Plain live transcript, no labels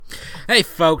Hey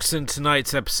folks, and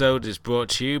tonight's episode is brought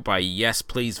to you by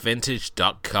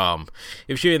YesPleaseVintage.com.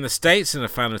 If you're in the States and a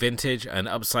fan of vintage and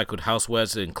upcycled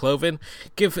housewares and clothing,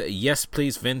 give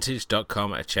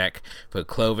YesPleaseVintage.com a check for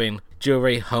clothing,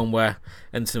 jewelry, homeware,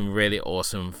 and some really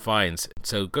awesome finds.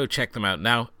 So go check them out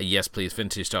now at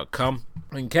YesPleaseVintage.com.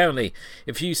 And currently,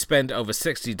 if you spend over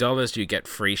 $60, you get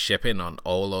free shipping on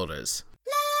all orders.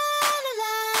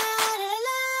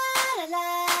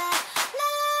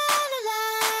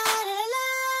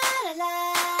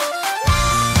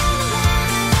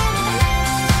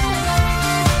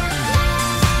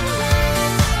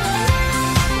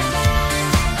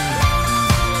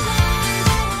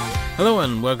 Hello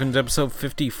and welcome to episode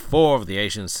 54 of the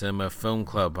Asian Cinema Film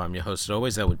Club. I'm your host as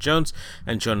always, Elwood Jones,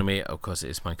 and joining me, of course,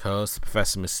 is my co-host,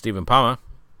 Professor Mr. Stephen Palmer.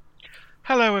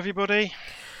 Hello everybody.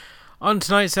 On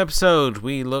tonight's episode,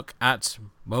 we look at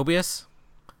Mobius,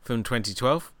 film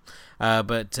 2012.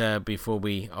 But before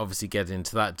we obviously get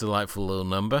into that delightful little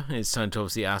number, it's time to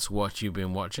obviously ask what you've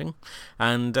been watching.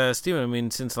 And Stephen, I mean,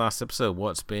 since the last episode,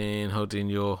 what's been holding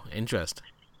your interest?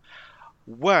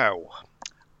 Well,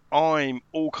 I'm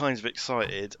all kinds of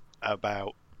excited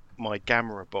about my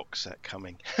Gamera box set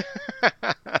coming.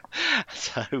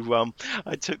 So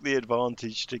I took the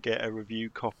advantage to get a review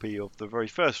copy of the very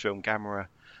first film, Gamera,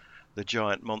 the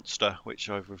Giant Monster, which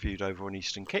I've reviewed over on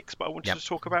Eastern Kicks, but I wanted to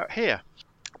talk about here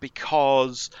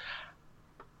because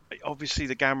obviously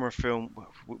the Gamera film,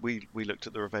 we looked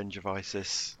at the Revenge of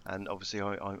Isis, and obviously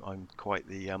I'm quite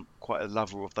a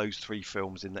lover of those three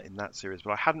films in that series,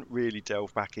 but I hadn't really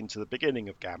delved back into the beginning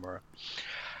of Gamera.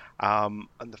 And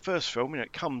the first film,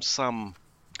 it comes some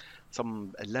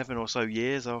 11 or so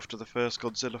years after the first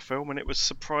Godzilla film, and it was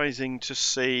surprising to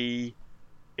see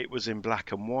it was in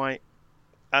black and white,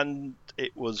 and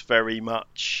it was very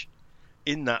much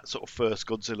in that sort of first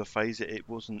Godzilla phase. It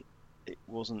wasn't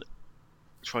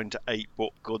trying to ape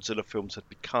what Godzilla films had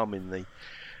become in the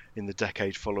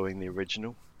decade following the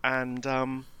original, and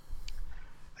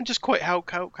just quite how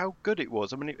good it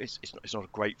was. I mean, it's not a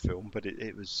great film, but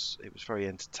it was very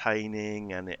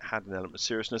entertaining, and it had an element of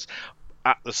seriousness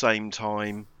at the same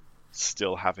time,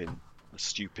 still having the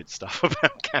stupid stuff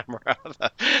about Gamera,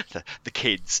 the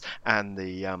kids, and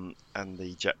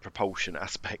the jet propulsion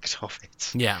aspect of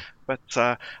it. Yeah.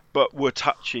 But were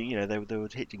touching, they were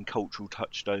hitting cultural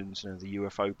touchstones, the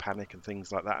UFO panic and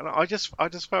things like that. And I just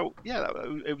felt,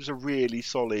 it was a really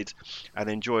solid and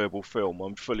enjoyable film.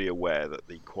 I'm fully aware that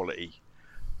the quality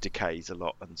decays a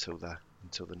lot until the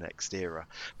next era.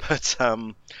 But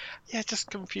it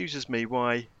just confuses me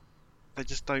why they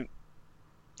just don't.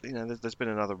 There's been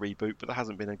another reboot, but there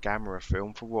hasn't been a Gamera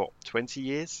film for 20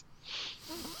 years?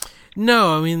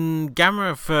 No, I mean,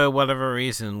 Gamera, for whatever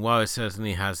reason, while it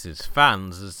certainly has its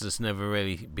fans, has just never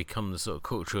really become the sort of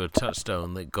cultural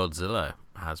touchstone that Godzilla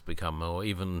has become. Or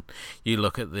even you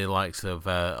look at the likes of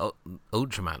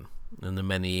Ultraman and the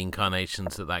many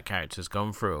incarnations that character's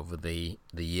gone through over the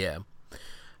year.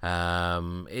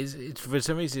 It's for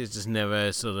some reason it just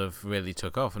never sort of really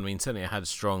took off. I mean, certainly it had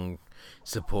strong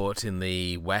support in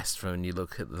the West when you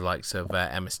look at the likes of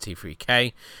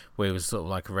MST3K, where he was sort of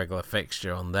like a regular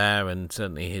fixture on there, and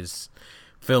certainly his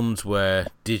films were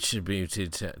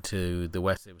distributed to the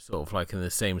West. It was sort of like in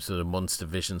the same sort of Monster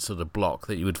Vision sort of block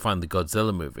that you would find the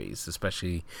Godzilla movies,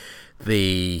 especially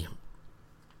the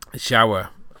Showa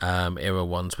era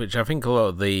ones, which I think a lot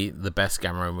of the best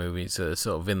Gamera movies are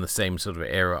sort of in the same sort of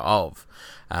era of.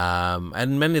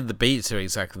 And many of the beats are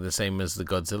exactly the same as the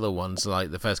Godzilla ones. Like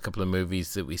the first couple of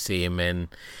movies that we see him in,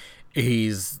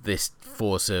 he's this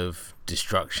force of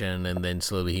destruction, and then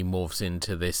slowly he morphs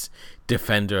into this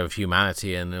defender of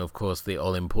humanity, and of course the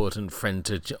all-important friend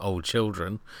to old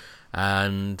children.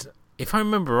 And if I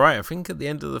remember right, I think at the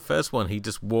end of the first one he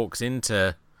just walks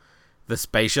into the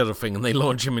space shuttle thing and they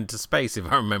launch him into space, if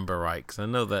I remember right, because I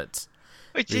know that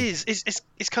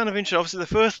it's kind of interesting. Obviously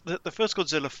the first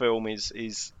Godzilla film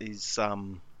is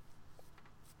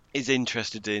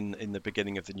interested in the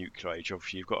beginning of the nuclear age.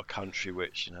 Obviously you've got a country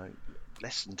which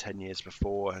less than 10 years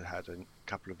before had a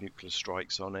couple of nuclear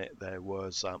strikes on it. There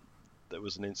was an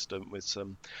incident with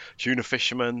some tuna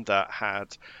fishermen that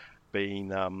had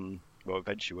been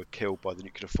eventually were killed by the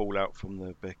nuclear fallout from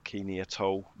the Bikini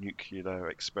Atoll nuclear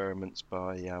experiments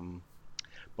by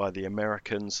the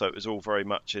Americans. So it was all very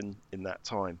much in that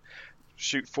time.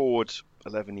 Shoot forward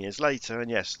 11 years later,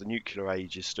 and yes, the nuclear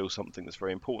age is still something that's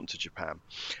very important to Japan.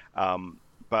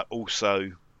 But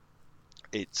also,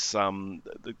 it's the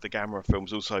Gamera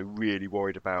film's also really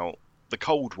worried about the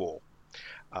Cold War.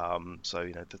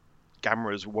 The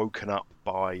Gamera's woken up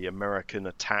by American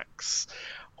attacks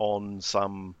on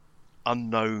some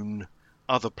unknown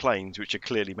other planes which are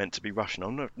clearly meant to be Russian.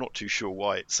 I'm not too sure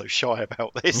why it's so shy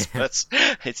about this, but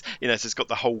it's so it's got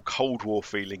the whole Cold War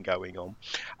feeling going on,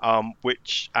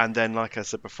 and then like I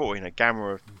said before,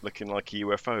 Gamera looking like a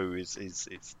UFO is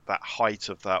it's that height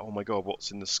of that, oh my god,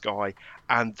 what's in the sky,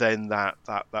 and then that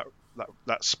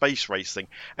space race thing,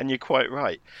 and you're quite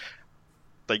right.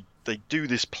 They do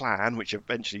this plan, which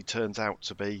eventually turns out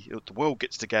to be the world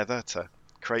gets together to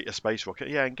create a space rocket.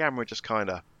 Yeah, and Gamera just kind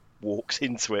of walks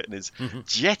into it and is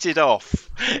jetted off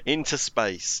into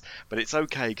space. But it's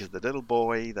okay because the little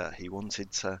boy that he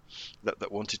wanted to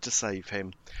that wanted to save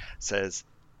him says,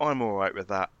 "I'm all right with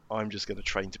that. I'm just going to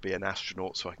train to be an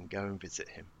astronaut so I can go and visit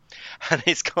him." And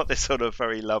it's got this sort of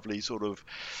very lovely sort of.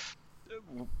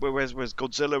 Whereas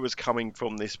Godzilla was coming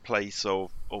from this place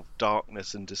of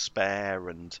darkness and despair,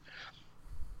 and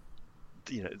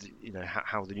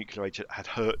how the nuclear age had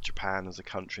hurt Japan as a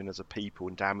country and as a people,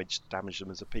 and damaged them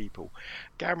as a people.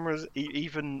 Gamera's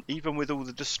even with all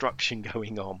the destruction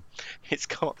going on, it's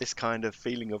got this kind of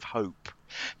feeling of hope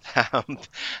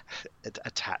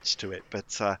attached to it.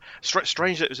 But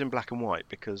strange that it was in black and white,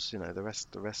 because the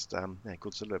rest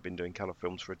Godzilla have been doing colour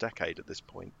films for a decade at this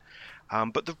point.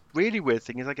 But the really weird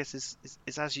thing is, I guess, is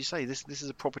as you say, this is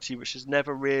a property which has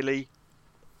never really.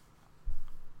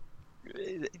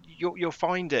 You'll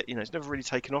find it, it's never really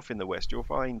taken off in the West. You'll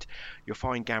find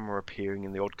Gamera appearing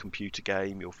in the odd computer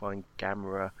game. You'll find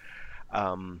Gamera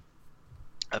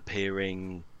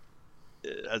appearing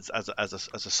as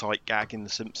a sight gag in The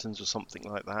Simpsons or something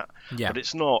like that. Yeah. But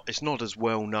it's not as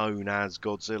well known as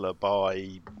Godzilla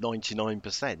by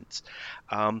 99%.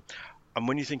 And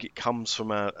when you think it comes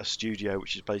from a studio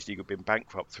which has basically been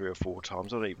bankrupt 3 or 4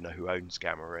 times, I don't even know who owns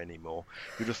Gamera anymore,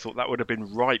 you'd have thought that would have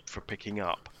been ripe for picking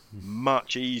up.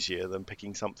 Much easier than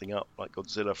picking something up like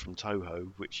Godzilla from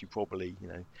Toho, which you probably,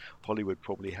 Hollywood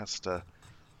probably has to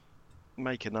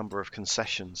make a number of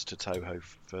concessions to Toho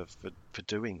for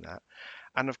doing that.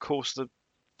 And of course, the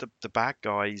bad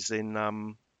guys in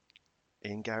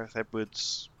Gareth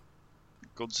Edwards'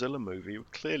 Godzilla movie were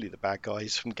clearly the bad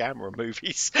guys from Gamera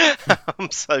movies.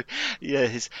 So yeah,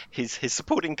 his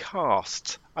supporting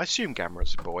cast. I assume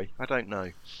Gamera's a boy. I don't know.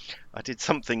 I've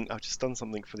just done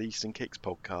something for the Eastern Kicks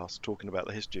podcast talking about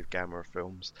the history of Gamera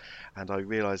films, and I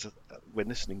realised when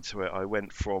listening to it, I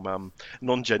went from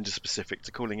non-gender specific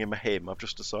to calling him a him. I've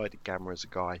just decided Gamera's a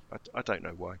guy. I don't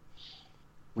know why.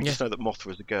 We just know that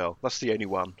Mothra's a girl. That's the only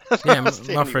one. Yeah,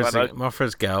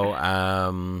 Mothra's girl.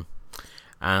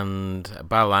 And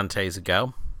Badalante's a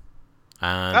girl.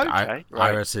 And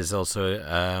Iris is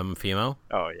also female.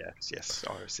 Oh yes,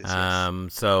 Iris is.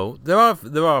 Yes. So there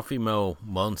are female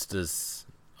monsters,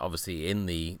 obviously, in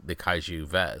the kaiju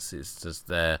verse. It's just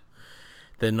they're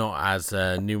not as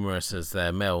numerous as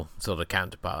their male sort of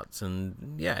counterparts,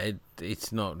 and yeah,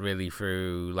 it's not really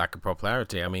through lack of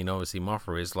popularity. I mean, obviously,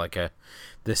 Mothra is like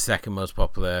the second most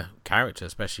popular character,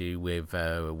 especially with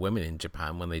women in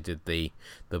Japan when they did the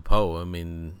poem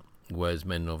in. Whereas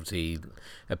men, obviously,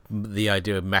 the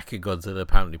idea of Mechagodzilla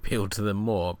apparently appealed to them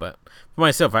more. But for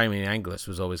myself, I mean, Anguirus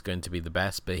was always going to be the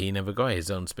best, but he never got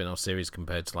his own spin-off series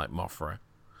compared to, like, Mothra.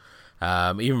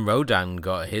 Even Rodan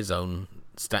got his own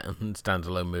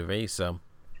standalone movie, so...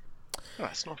 Oh,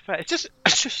 that's not fair. It's just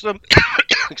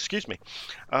excuse me.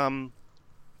 I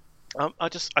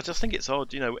just think it's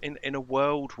odd, in a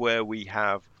world where we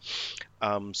have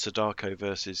Sadako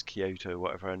versus Kyoto,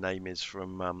 whatever her name is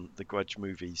from the Grudge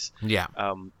movies. Yeah.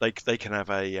 They can have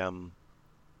a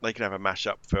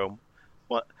mashup film.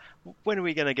 When are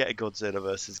we going to get a Godzilla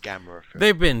versus Gamera film?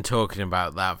 They've been talking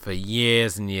about that for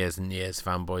years and years and years.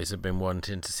 Fanboys have been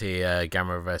wanting to see a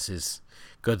Gamera versus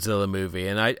Godzilla movie,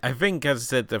 and I think, as I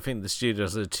said, I think the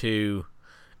studios are too.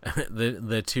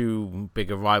 The two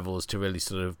bigger rivals to really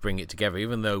sort of bring it together,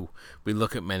 even though we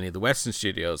look at many of the Western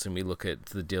studios and we look at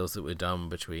the deals that were done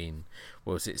between,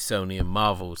 Sony and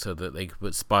Marvel, so that they could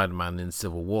put Spider-Man in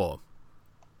Civil War.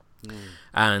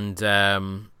 And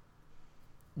so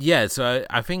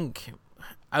I think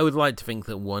I would like to think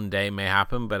that one day it may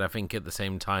happen, but I think at the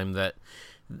same time that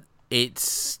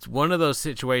it's one of those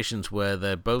situations where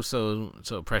they're both so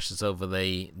sort of precious over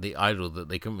the idol that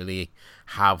they couldn't really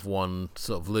have one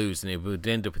sort of lose, and it would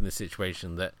end up in the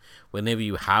situation that whenever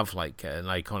you have like an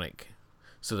iconic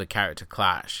sort of character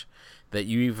clash, that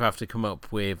you either have to come up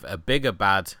with a bigger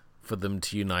bad for them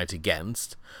to unite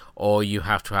against, or you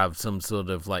have to have some sort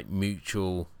of like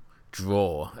mutual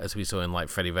draw, as we saw in like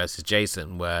Freddy vs.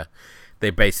 Jason, where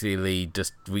they basically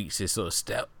just reach this sort of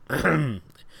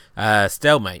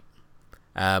stalemate.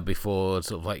 Before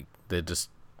sort of like they're just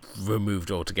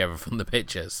removed altogether from the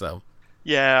picture. So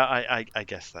yeah, I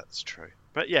guess that's true.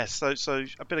 But yes, so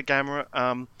a bit of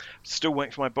Gamera. Still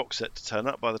waiting for my box set to turn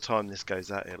up. By the time this goes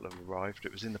out, it'll have arrived.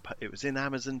 It was in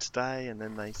Amazon today, and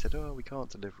then they said, "Oh, we can't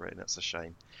deliver it," and that's a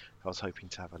shame. I was hoping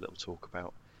to have a little talk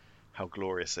about how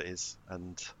glorious it is,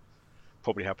 and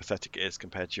probably how pathetic it is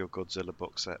compared to your Godzilla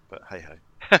box set. But hey ho.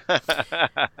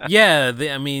 Yeah,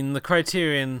 I mean, the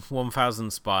Criterion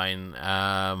 1000 spine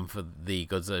for the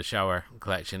Godzilla Shower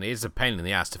collection is a pain in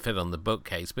the ass to fit on the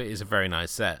bookcase, but it's a very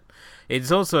nice set.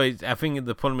 It's also, I think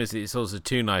the problem is it's also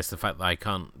too nice, the fact that I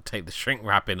can't take the shrink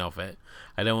wrapping off it.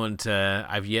 I don't want to,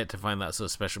 I've yet to find that sort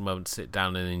of special moment to sit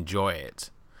down and enjoy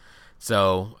it.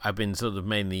 So I've been sort of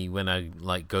mainly, when I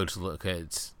like go to look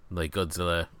at like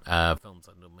Godzilla films,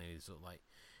 I normally sort of like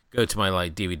go to my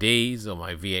like DVDs or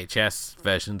my VHS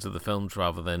versions of the films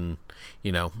rather than,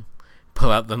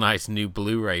 pull out the nice new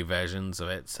Blu-ray versions of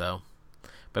it. So,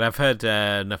 but I've heard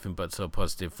nothing but sort of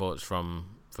positive thoughts from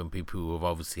people who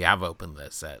have opened their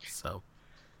sets. So,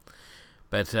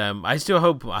 but I still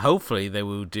hopefully they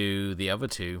will do the other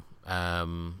two,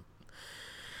 the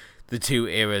two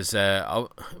eras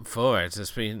for it.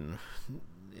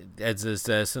 There's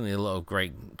certainly a lot of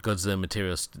great Godzilla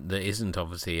materials that isn't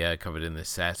obviously covered in this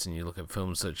set, and you look at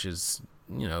films such as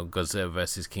Godzilla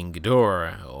vs. King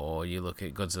Ghidorah, or you look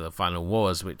at Godzilla Final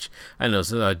Wars, which I know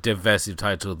is a divisive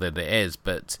title that it is,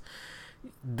 but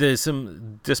there's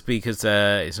some, just because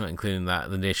it's not including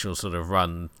that initial sort of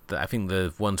run, that I think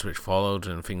the ones which followed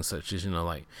and things such as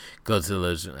like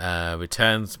Godzilla's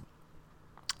Returns,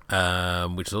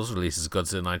 which also releases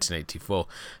Godzilla 1984,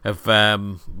 have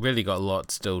really got a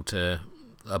lot still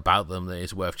about them that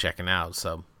is worth checking out.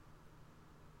 So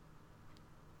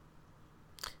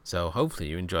hopefully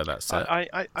you enjoy that set.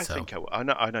 I think I will. I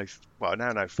know. Well, I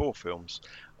now know 4 films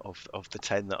of the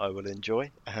 10 that I will enjoy,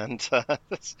 and I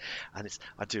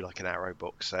do like an Arrow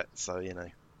box set, so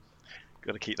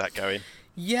got to keep that going.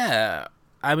 Yeah.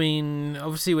 I mean,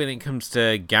 obviously, when it comes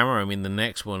to Gamera, the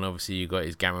next one, obviously, you got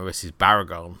is Gamera vs.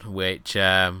 Baragon, which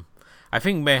I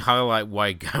think may highlight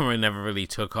why Gamera never really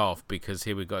took off, because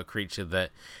here we got a creature that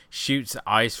shoots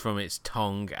ice from its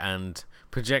tongue and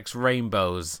projects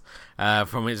rainbows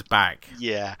from its back.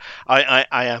 Yeah, I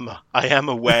am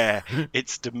aware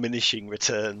it's diminishing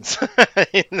returns, but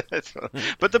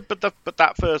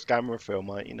that first Gamera film,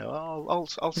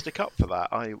 I'll stick up for that.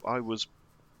 I was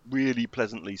really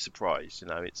pleasantly surprised.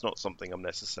 It's not something I'm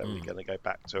necessarily going to go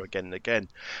back to again and again,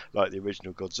 like the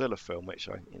original Godzilla film, which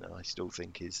I still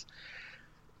think is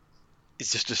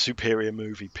just a superior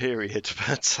movie, period.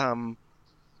 But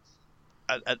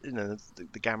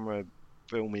the Gamera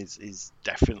film is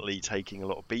definitely taking a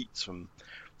lot of beats from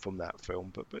that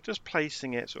film, but just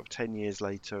placing it sort of 10 years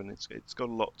later, and it's got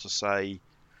a lot to say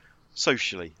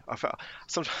socially.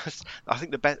 Sometimes I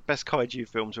think the best kaiju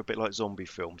films are a bit like zombie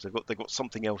films. They've got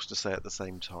something else to say at the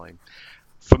same time,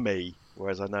 for me.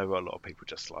 Whereas I know a lot of people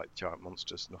just like giant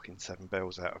monsters knocking 7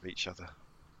 bells out of each other.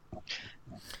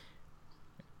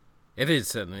 It is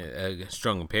certainly a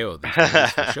strong appeal, these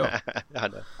movies, for sure. I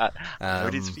know. I know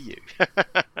it is for you.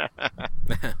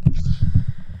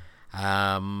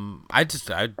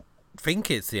 I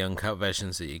think it's the uncut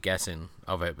versions that you're getting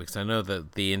of it, because I know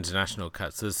that the international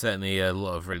cuts, there's certainly a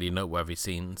lot of really noteworthy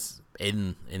scenes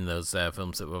in those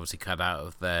films that were obviously cut out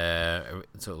of their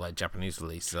sort of like Japanese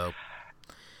release. So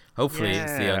hopefully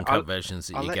it's the uncut versions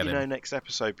that you're getting. I'll let you know next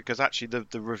episode, because actually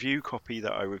the review copy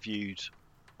that I reviewed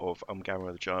of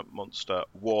Gamera the Giant Monster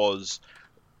was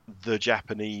the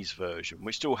Japanese version,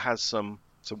 which still has some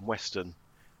Western,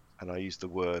 and I use the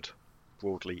word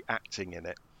broadly, acting in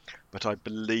it. But I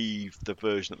believe the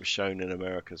version that was shown in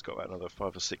America has got about another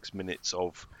 5 or 6 minutes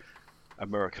of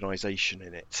Americanization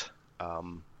in it. I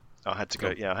had to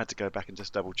go back and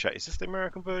just double check. Is this the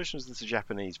American version? Or is this the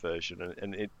Japanese version?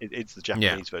 And it's the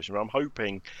Japanese version. But I'm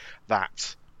hoping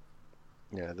that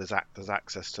there's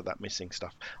access to that missing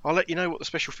stuff. I'll let you know what the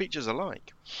special features are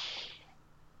like.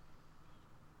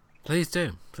 Please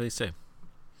do.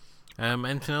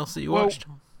 Anything else that you watched?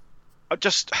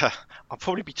 I'll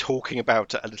probably be talking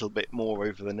about it a little bit more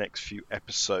over the next few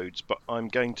episodes, but I'm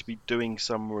going to be doing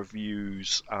some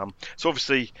reviews. So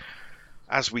obviously,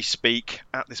 as we speak,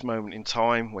 at this moment in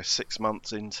time, we're 6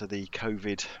 months into the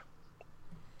COVID,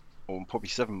 or probably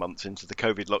 7 months into the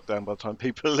COVID lockdown by the time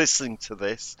people are listening to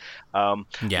this.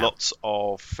 Lots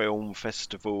of film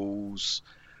festivals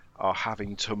are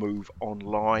having to move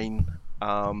online,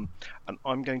 and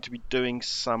I'm going to be doing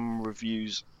some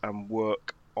reviews and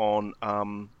work on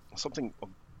something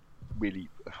really.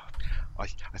 I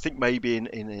think maybe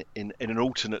in an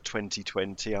alternate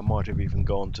 2020, I might have even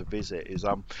gone to visit. There's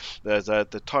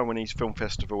the Taiwanese Film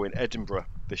Festival in Edinburgh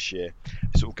this year.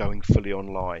 It's sort of going fully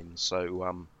online,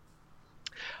 so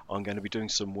I'm going to be doing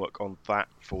some work on that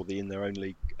for the In Their Own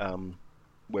League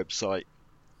website.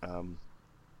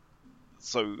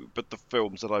 But the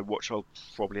films that I watch, I'll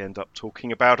probably end up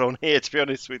talking about on here, to be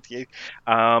honest with you.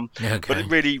 But a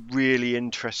really, really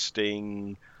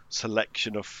interesting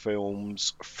selection of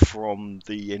films from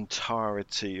the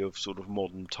entirety of sort of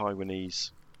modern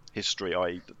Taiwanese history,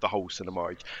 i.e. the whole cinema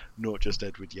age, not just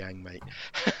Edward Yang, mate.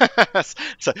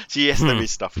 so yes, there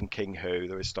is stuff from King Hu,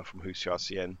 there is stuff from Hu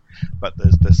Xiaxian, but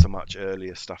there's so much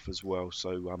earlier stuff as well.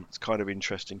 So it's kind of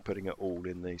interesting putting it all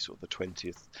in the sort of the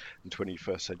 20th and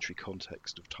 21st century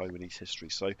context of Taiwanese history.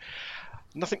 So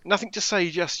nothing to say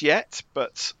just yet,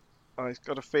 but I've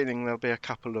got a feeling there'll be a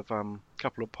couple of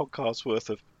podcasts worth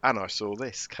of "and I saw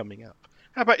this" coming up.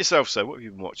 How about yourself, sir? What have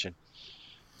you been watching?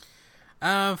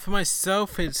 For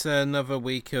myself, it's another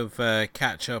week of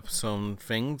catch-ups on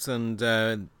things, and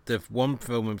the one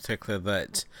film in particular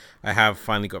that I have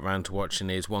finally got around to watching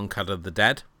is One Cut of the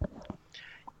Dead.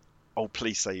 Oh,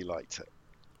 please say you liked it.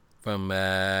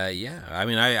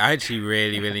 I actually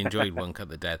really enjoyed One Cut of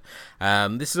the Dead.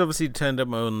 This is obviously turned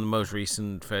up on the most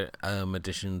recent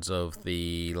editions of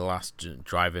the last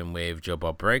Drive-In with Joe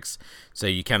Bob Briggs, so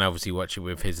you can obviously watch it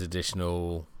with his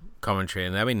additional commentary,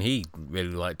 and I mean he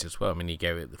really liked it as well. I mean he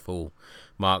gave it the full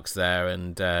marks there,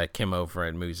 and Kim over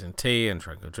at Movies and Tea and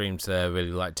Tranquil Dreams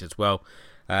really liked it as well,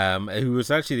 who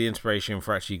was actually the inspiration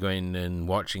for actually going and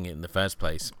watching it in the first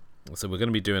place. So we're going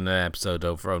to be doing an episode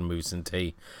over on Movies and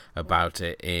Tea about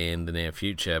it in the near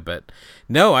future. But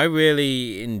no, I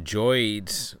really enjoyed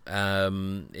it.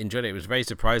 It was very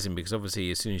surprising because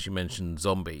obviously as soon as you mentioned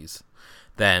zombies,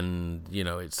 then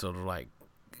it's sort of like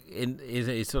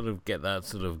it sort of get that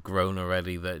sort of groan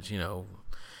already that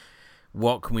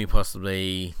what can we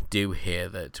possibly do here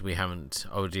that we haven't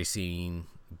already seen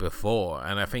before.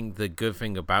 And I think the good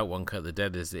thing about One Cut of the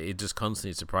Dead is that it just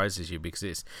constantly surprises you because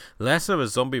it's less of a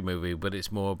zombie movie, but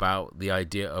it's more about the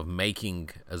idea of making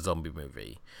a zombie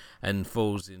movie, and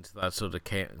falls into that sort of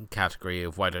category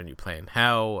of Why Don't You Play in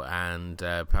Hell, and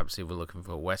perhaps if we're looking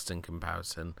for a Western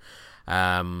comparison,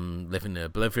 Living in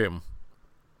Oblivion.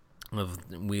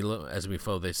 As we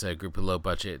follow this group of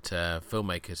low-budget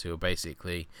filmmakers who are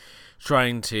basically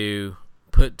trying to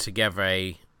put together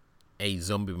a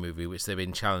zombie movie which they've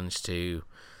been challenged to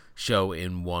show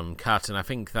in one cut. And I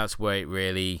think that's where it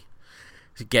really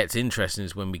gets interesting,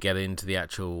 is when we get into the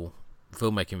actual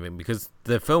filmmaking thing, because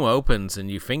the film opens and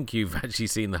you think you've actually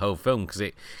seen the whole film because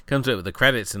it comes out with the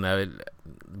credits. And I've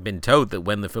been told that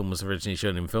when the film was originally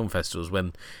shown in film festivals,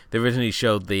 when they originally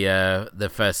showed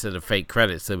the first set of fake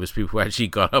credits, there was people who actually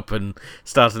got up and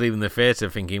started leaving the theatre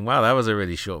thinking, wow, that was a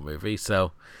really short movie.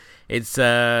 So it's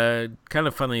kind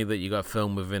of funny that you got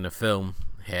film within a film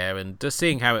here, and just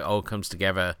seeing how it all comes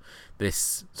together,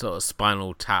 this sort of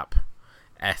Spinal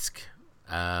Tap-esque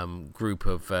group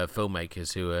of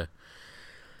filmmakers who are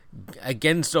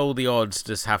against all the odds,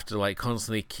 just have to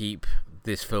constantly keep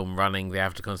this film running. They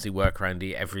have to constantly work around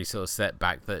every sort of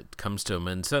setback that comes to them.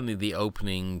 And certainly the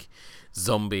opening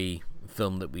zombie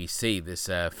film that we see, this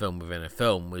film within a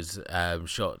film, was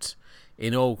shot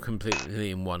in all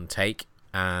completely in one take,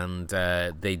 and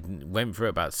they went through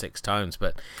it about 6 times.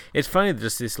 But it's funny,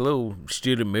 just this little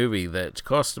student movie that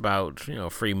cost about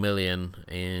 $3 million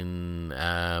in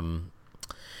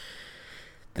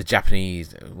the Japanese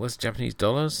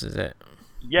dollars, is it?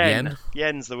 Yen.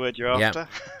 Yen's the word you're after.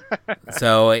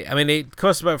 So, I mean, it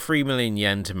cost about 3 million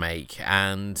yen to make,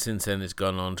 and since then it's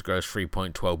gone on to gross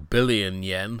 3.12 billion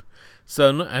yen. So,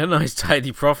 a nice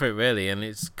tidy profit, really. And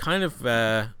it's kind of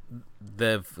the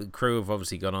crew have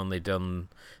obviously gone on. They've done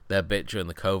their bit during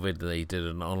the COVID. They did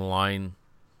an online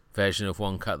version of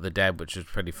One Cut of the Dead, which was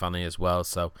pretty funny as well.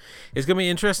 So, it's going to be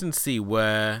interesting to see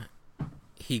where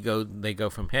they go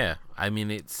from here. I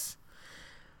mean,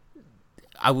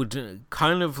 I would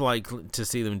kind of like to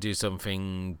see them do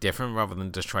something different rather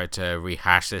than just try to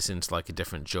rehash this into a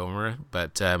different genre.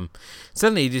 But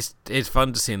certainly it's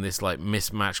fun to see this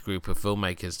mismatched group of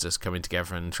filmmakers just coming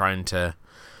together and trying to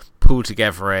pull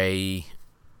together a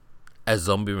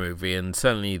zombie movie. And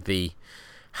certainly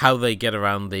how they get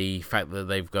around the fact that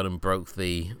they've gone and broke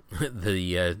the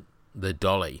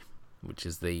dolly, which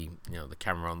is the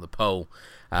camera on the pole,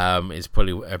 is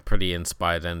probably a pretty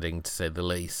inspired ending, to say the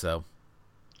least. So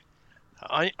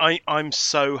I'm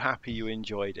so happy you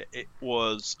enjoyed it. It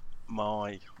was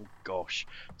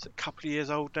it's a couple of years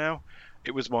old now.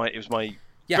 It was my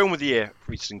film of the year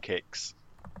for Eastern Kicks.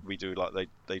 We do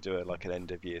they do an end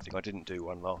of year thing. I didn't do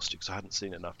one last year because I hadn't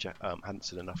seen enough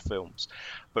films,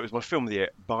 but it was my film of the year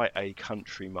by a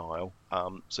country mile.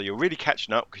 So you're really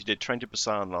catching up because you did Train to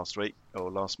Busan last week or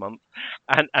last month,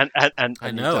 and I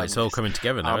know it's all coming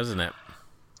together now, isn't it?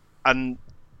 And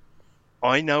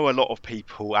I know a lot of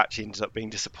people actually ended up being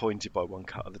disappointed by One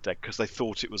Cut of the Dead because they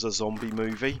thought it was a zombie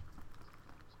movie.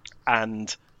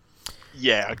 And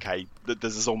yeah, okay,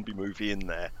 there's a zombie movie in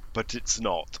there, but it's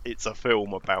not. It's a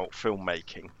film about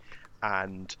filmmaking,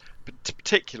 and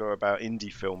particular about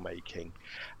indie filmmaking,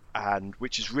 and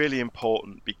which is really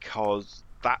important because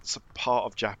that's a part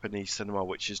of Japanese cinema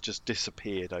which has just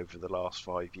disappeared over the last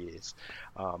 5 years.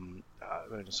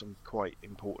 Some quite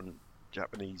important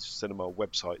Japanese cinema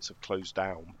websites have closed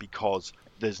down because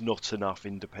there's not enough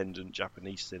independent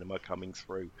Japanese cinema coming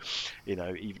through.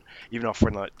 Even our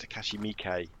friend like Takashi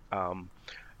Miike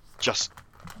just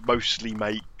mostly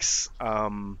makes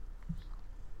blockbuster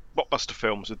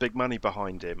films with big money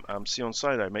behind him. Sion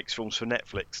Sono makes films for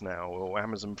Netflix now or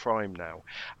Amazon Prime now.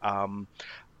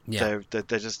 There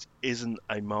just isn't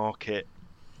a market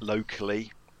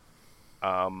locally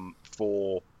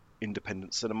for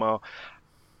independent cinema.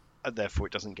 And therefore,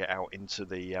 it doesn't get out into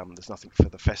the. There's nothing for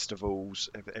the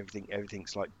festivals.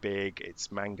 Everything's like big.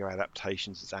 It's manga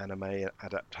adaptations. It's anime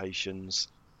adaptations.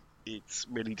 It's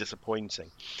really disappointing.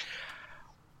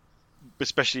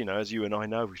 Especially, as you and I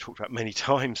know, we've talked about many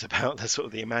times about the sort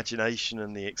of the imagination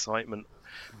and the excitement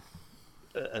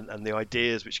and the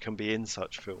ideas which can be in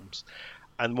such films.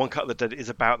 And One Cut of the Dead is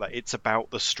about that. It's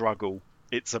about the struggle.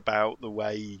 It's about the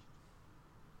way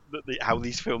how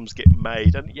these films get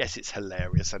made. And yes, it's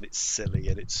hilarious and it's silly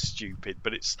and it's stupid,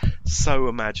 but it's so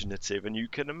imaginative. And you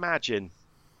can imagine,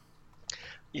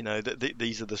 that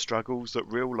these are the struggles that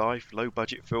real life, low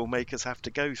budget filmmakers have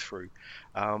to go through.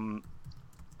 And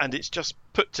it's just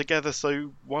put together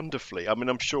so wonderfully. I mean,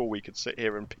 I'm sure we could sit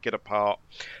here and pick it apart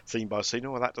scene by scene.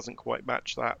 Oh, that doesn't quite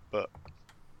match that, but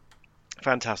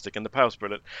fantastic. And the payoff's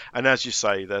brilliant. And as you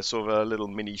say, there's sort of a little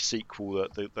mini sequel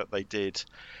that they did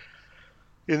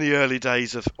in the early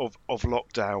days of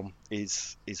lockdown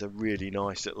is a really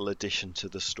nice little addition to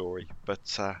the story.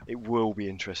 But it will be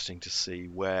interesting to see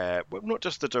where, well, not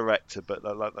just the director, but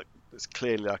like it's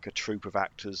clearly like a troupe of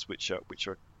actors which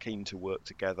are keen to work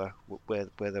together, where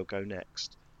they'll go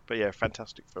next. But yeah,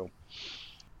 fantastic film.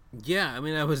 Yeah, I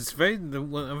mean,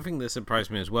 one thing that surprised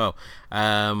me as well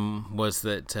was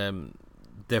that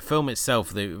the film itself,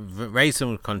 the raised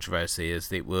some controversy,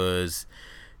 as it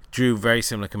drew very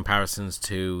similar comparisons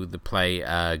to the play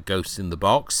Ghost in the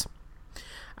Box.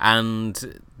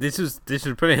 And this was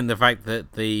brilliant in the fact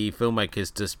that the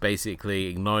filmmakers just basically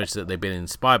acknowledged that they'd been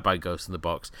inspired by Ghost in the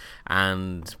Box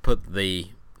and put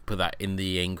that in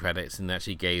the end credits, and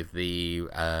actually gave the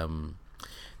I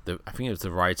think it was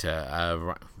the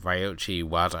writer Ryoichi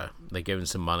Wada, they gave him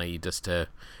some money just to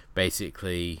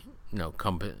basically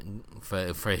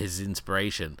for his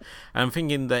inspiration. And I'm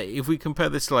thinking that if we compare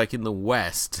this to like in the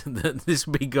West, that this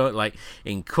would be like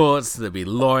in courts, there'd be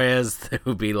lawyers, this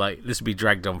would be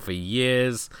dragged on for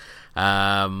years. You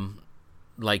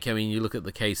look at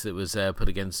the case that was put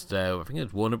against I think it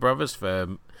was Warner Brothers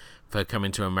for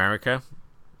Coming to America.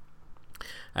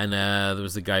 And there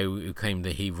was the guy who claimed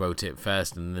that he wrote it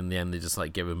first, and in the end they just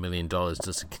gave $1 million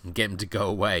just to get him to go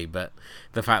away. But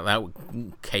the fact that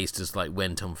case just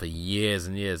went on for years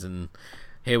and years, and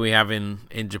here we have in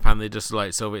Japan, they just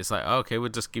so it's okay, we'll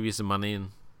just give you some money and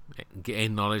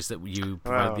acknowledge that you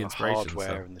provided the inspiration.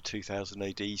 Hardware and the 2000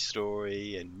 AD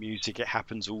story and music, it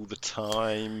happens all the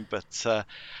time. But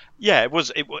yeah, it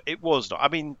was not. I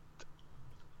mean,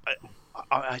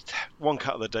 One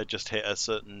Cut of the Dead just hit a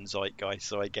certain zeitgeist,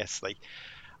 so I guess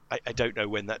I don't know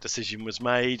when that decision was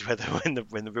made, whether when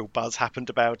the real buzz happened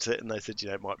about it, and they said,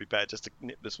 it might be better just to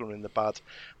nip this one in the bud.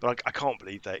 But I can't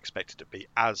believe they expected it to be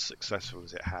as successful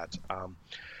as it had.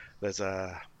 There's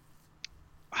the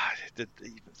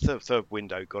third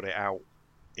window got it out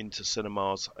into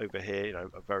cinemas over here,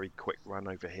 a very quick run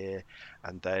over here,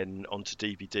 and then onto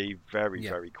DVD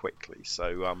very quickly.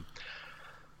 So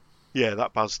yeah,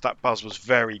 that buzz was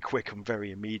very quick and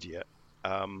very immediate.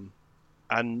 And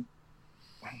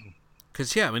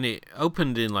because it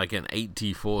opened in an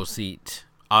 84-seat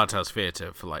art house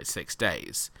theatre for 6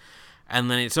 days,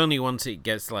 and then it's only once it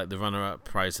gets the runner-up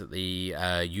prize at the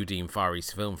Udine Far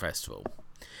East Film Festival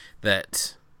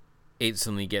that it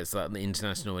suddenly gets the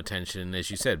international attention. As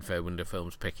you said, Fair Window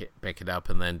Films pick it up,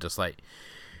 and then just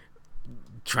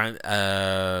try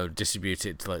distribute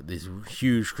it to this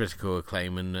huge critical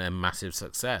acclaim and massive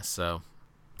success. So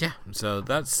yeah, so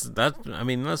that's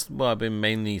what I've been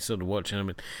mainly sort of watching. I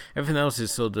mean, everything else has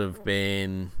I've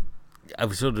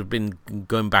sort of been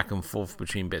going back and forth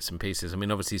between bits and pieces. I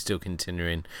mean, obviously still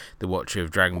continuing the watch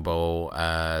of Dragon Ball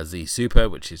Z Super,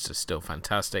 which is just still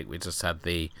fantastic. We just had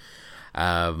the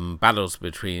battles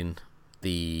between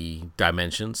the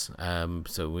dimensions.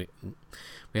 So we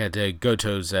had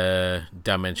Goto's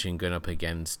dimension going up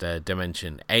against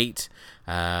Dimension 8,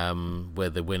 where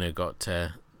the winner got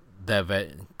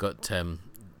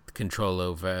control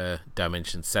over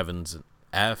Dimension 7's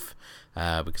F,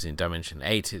 because in Dimension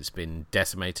 8 it's been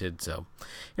decimated. So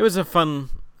it was a fun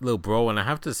little brawl, and I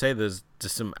have to say there's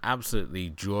just some absolutely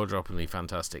jaw-droppingly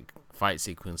fantastic fight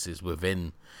sequences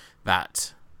within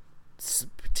that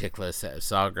particular set of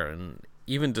Saga, and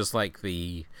even just like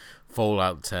the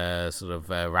Fallout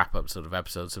wrap-up sort of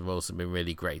episodes have also been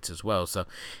really great as well. So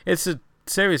it's a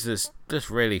series that's just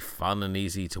really fun and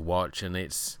easy to watch, and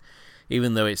it's,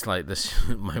 even though it's like this,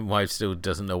 my wife still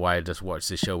doesn't know why I just watch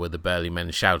this show where the burly men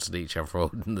shout at each other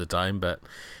all the time, but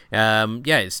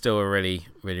it's still a really,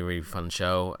 really, really fun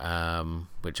show,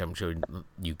 which I'm sure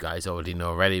you guys already know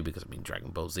already, because Dragon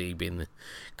Ball Z being the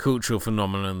cultural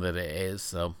phenomenon that it is.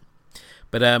 So,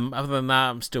 but other than that,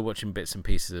 I'm still watching bits and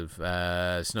pieces of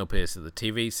Snowpiercer, the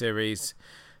TV series,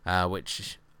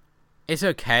 which is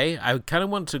okay. I kind of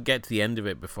want to get to the end of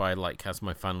it before I cast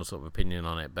my final sort of opinion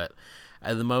on it, but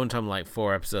at the moment I'm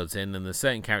 4 episodes in, and there's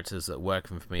certain characters that work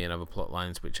for me and other plot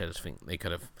lines which I just think they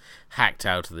could have hacked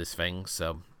out of this thing.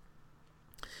 So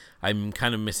I'm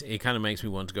kind of it kind of makes me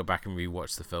want to go back and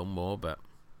rewatch the film more, but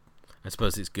I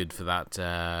suppose it's good for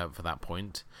that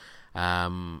point.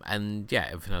 And yeah,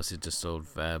 everything else is just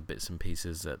sort of bits and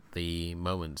pieces at the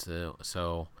moment.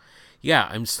 So yeah,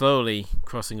 I'm slowly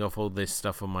crossing off all this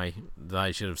stuff that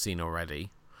I should have seen already.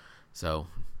 So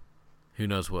who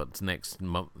knows what next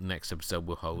episode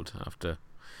will hold. I have to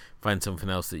find something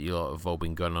else that you lot have all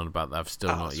been going on about that I've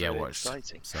still not yet really watched.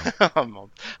 Exciting. So.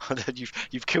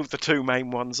 You've killed the 2 main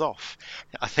ones off.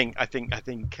 I think I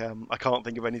can't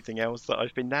think of anything else that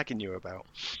I've been nagging you about.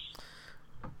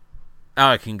 Oh,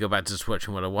 I can go back to just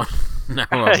watching what I want now,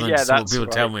 rather than just what people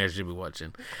tell me I should be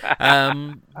watching.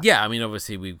 Yeah, I mean,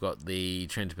 obviously we've got the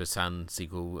Train to Busan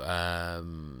sequel.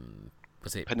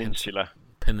 Was it Peninsula?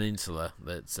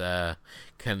 That's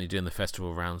currently doing the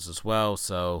festival rounds as well.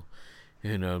 So,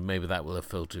 maybe that will have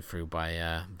filtered through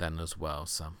by then as well.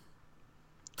 So,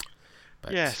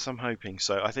 but yes, I'm hoping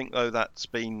so. I think though that's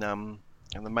been and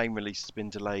the main release has been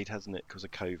delayed, hasn't it, because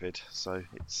of COVID? So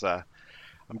it's I'm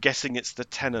guessing it's the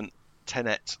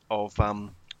tenet of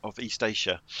East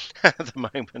Asia at the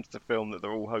moment, the film that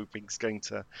they're all hoping is going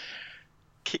to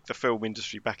kick the film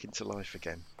industry back into life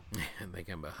again. They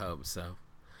can but hope so.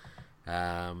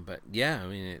 But yeah, I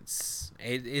mean, it's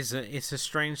a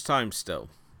strange time still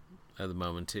at the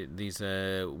moment. These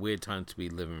are weird times to be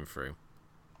living through.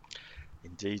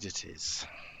 Indeed it is.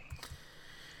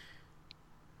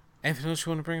 Anything else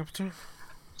you want to bring up at all?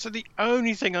 So the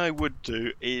only thing I would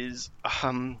do is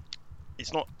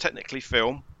it's not technically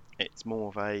film. It's more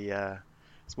of a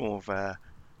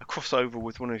crossover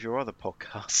with one of your other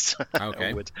podcasts.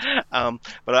 Okay.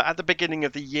 But at the beginning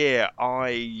of the year,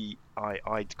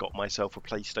 I'd got myself a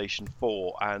PlayStation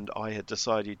 4, and I had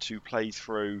decided to play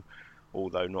through,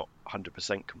 although not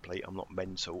 100% complete, I'm not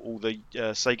mental, all the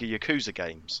Sega Yakuza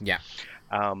games. Yeah.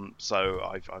 So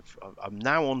I'm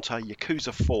now on to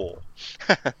Yakuza 4,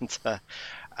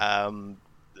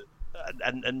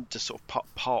 and just sort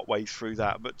of part way through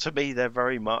that. But to me, they're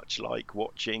very much like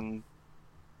watching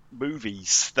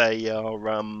movies. They are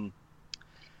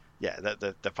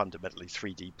they're fundamentally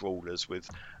 3D brawlers with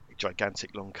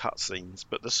gigantic long cutscenes,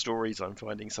 but the stories I'm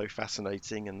finding so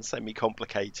fascinating and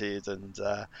semi-complicated, and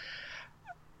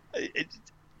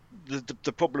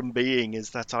the problem being is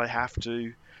that I have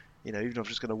to, even if I'm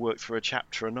just going to work through a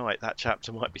chapter a night, that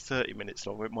chapter might be 30 minutes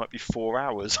long, it might be 4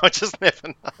 hours. I just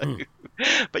never know.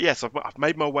 But yes, I've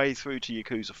made my way through to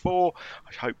Yakuza 4.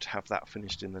 I hope to have that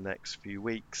finished in the next few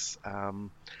weeks. And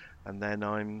then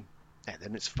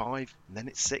then it's 5, and then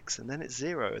it's 6, and then it's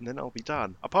 0, and then I'll be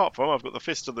done. Apart from I've got the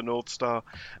Fist of the North Star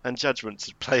and Judgment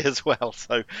to play as well,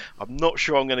 so I'm not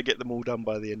sure I'm going to get them all done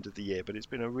by the end of the year. But it's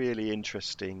been a really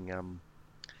interesting,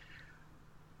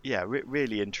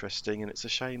 really interesting, and it's a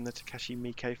shame the Takashi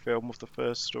Miike film of the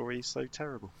first story is so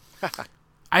terrible.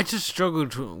 I just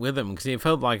struggled with them because it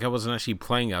felt like I wasn't actually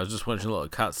playing it. I was just watching a lot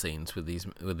of cutscenes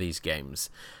with these games.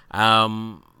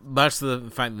 Much to the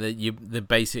fact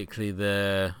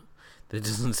that there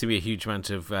doesn't seem to be a huge amount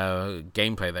of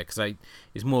gameplay there, because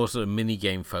it's more sort of mini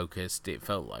game focused. It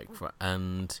felt like,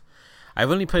 and I've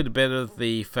only played a bit of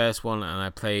the first one, and I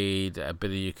played a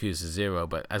bit of Yakuza 0,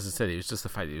 but as I said, it was just the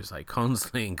fact that it was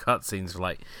constantly in cutscenes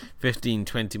for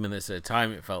 15-20 minutes at a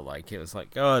time. It felt like it was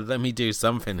like, oh, let me do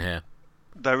something here.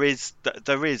 There is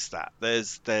that.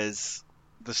 There's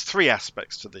 3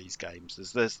 aspects to these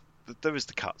games. There is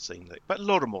the cutscene, but a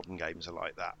lot of modern games are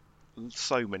like that.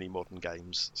 So many modern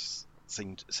games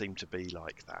seem to be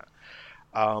like that.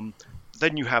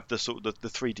 Then you have the sort of the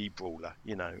 3D brawler.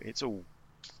 It's all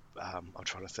I'm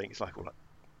trying to think. It's like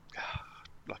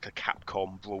a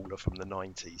Capcom brawler from the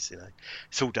 90s.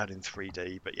 It's all done in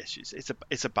 3D, but yes,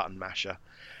 it's a button masher.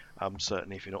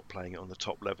 Certainly, if you're not playing it on the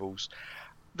top levels.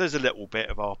 There's a little bit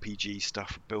of RPG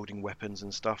stuff, building weapons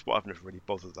and stuff, but I've never really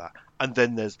bothered that. And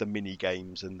then there's the mini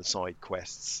games and the side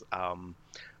quests, a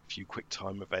few quick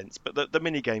time events. But the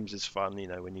mini games is fun,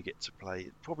 when you get to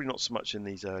play. Probably not so much in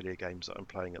these earlier games that I'm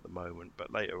playing at the moment,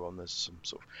 but later on there's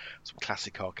some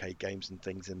classic arcade games and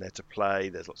things in there to play.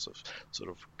 There's lots of sort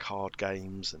of card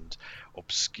games and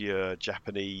obscure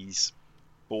Japanese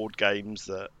board games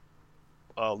that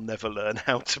I'll never learn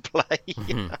how to play.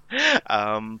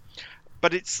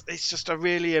 But it's just a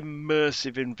really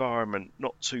immersive environment,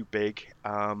 not too big.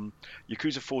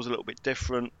 Yakuza 4 is a little bit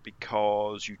different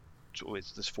because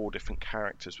there's 4 different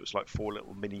characters, which like 4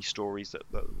 little mini stories that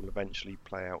will eventually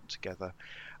play out together.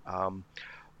 1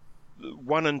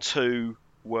 and 2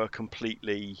 were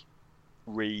completely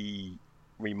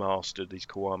remastered, these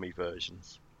Kiwami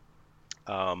versions.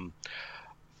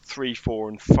 3, 4,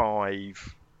 and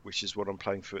 5, which is what I'm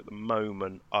playing through at the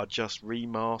moment, are just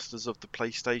remasters of the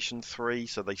PlayStation 3,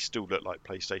 so they still look like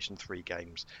PlayStation 3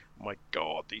 games. My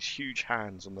God, these huge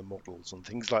hands on the models and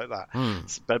things like that.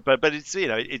 But it's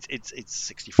it's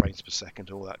 60 frames per second,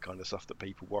 all that kind of stuff that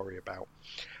people worry about,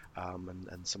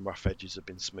 and some rough edges have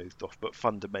been smoothed off. But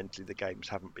fundamentally, the games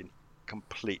haven't been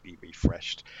completely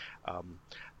refreshed.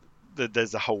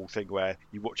 There's a whole thing where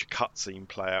you watch a cutscene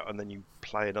play out and then you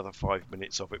play another 5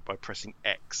 minutes of it by pressing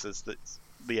X as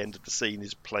the end of the scene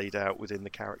is played out within the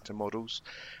character models,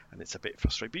 and it's a bit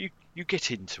frustrating. But you get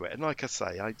into it, and like I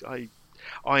say,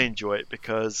 I enjoy it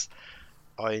because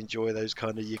I enjoy those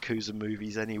kind of Yakuza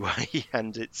movies anyway,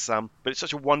 and but it's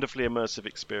such a wonderfully immersive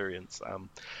experience,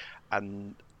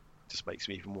 and just makes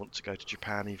me even want to go to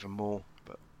Japan even more.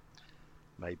 But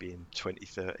maybe in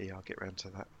 2030 I'll get around to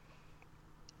that.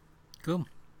 Cool.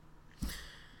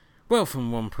 Well,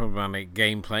 from one problematic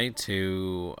gameplay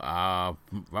to our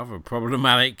rather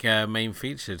problematic main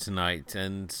feature tonight,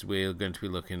 and we're going to be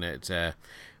looking at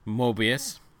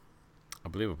Morbius, I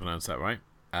believe I pronounced that right,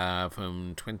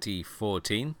 from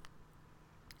 2014.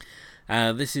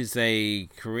 This is a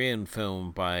Korean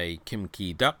film by Kim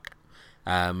Ki-duk,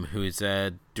 who is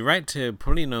a director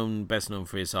probably best known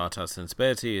for his art house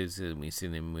sensibility. We've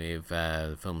seen him with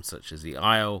films such as The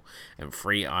Isle and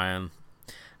Free Iron,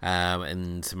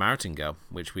 and Samaritan Girl,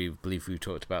 which we believe we've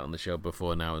talked about on the show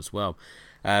before now as well.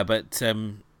 But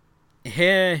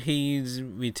here he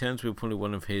returns with probably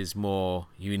one of his more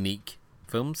unique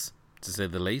films, to say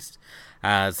the least,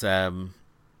 as a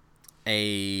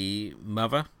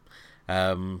mother,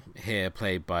 here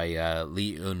played by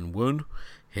Lee Eun-won,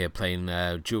 here playing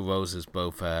dual roles as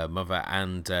both mother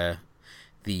and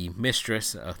the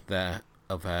mistress of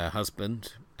her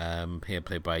husband, here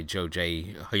played by Jo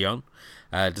Jae-hyun,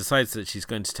 decides that she's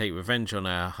going to take revenge on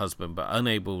her husband, but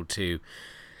unable to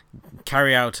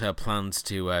carry out her plans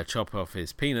to chop off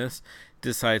his penis,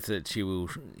 decides that she will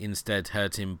instead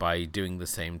hurt him by doing the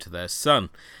same to their son.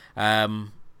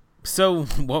 So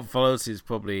what follows is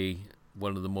probably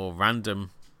one of the more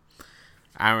random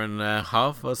hour and a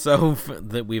half or so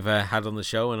that we've had on the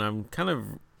show, and I'm kind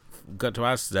of got to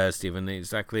ask Stephen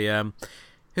exactly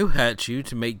who hurt you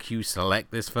to make you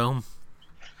select this film?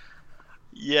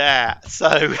 Yeah,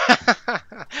 so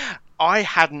I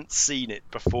hadn't seen it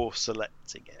before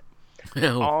selecting it.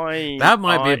 That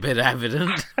might be a bit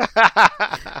evident.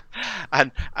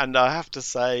 and I have to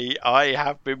say, I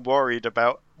have been worried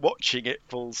about watching it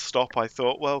full stop. I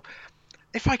thought, well,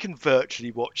 if I can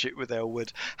virtually watch it with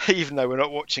Elwood, even though we're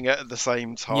not watching it at the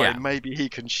same time, maybe he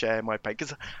can share my pain,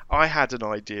 because I had an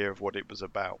idea of what it was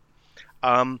about.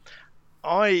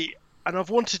 I've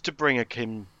wanted to bring a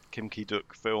Kim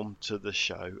Ki-duk film to the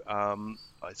show.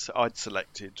 I'd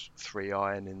selected 3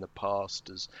 Iron in the past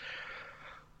as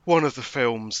one of the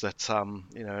films that and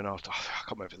I can't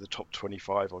remember if it was the top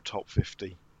 25 or top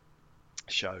 50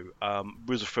 show.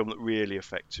 Was a film that really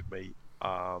affected me.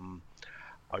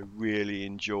 I really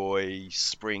enjoy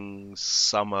spring,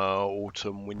 summer,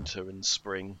 autumn, winter, and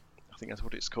spring. I think that's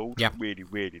what it's called. Yeah. Really,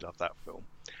 really love that film.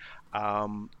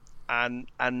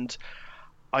 And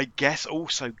I guess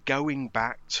also going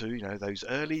back to those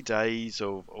early days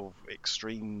of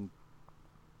extreme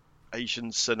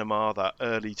Asian cinema, that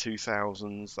early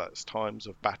 2000s, that's times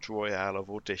of Battle Royale, of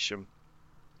Audition.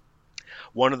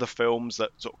 One of the films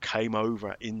that sort of came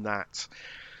over in that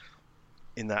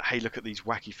hey, look at these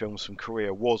wacky films from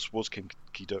Korea was Kim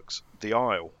Ki-duk's The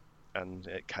Isle, and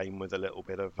it came with a little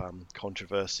bit of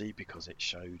controversy because it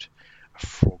showed a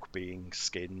frog being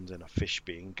skinned and a fish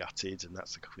being gutted, and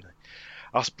that's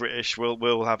us British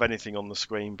will have anything on the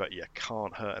screen, but you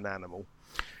can't hurt an animal.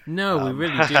 No, we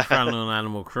really did frown on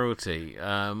animal cruelty.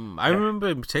 I remember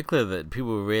in particular that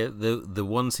people were the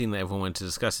one scene that everyone went to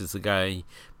discuss is the guy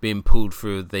being pulled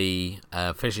through the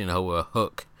fishing hole with a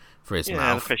hook for his mouth.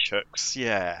 Yeah, the fish hooks.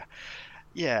 Yeah.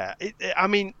 I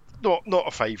mean, not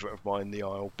a favourite of mine, The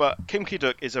Isle, but Kim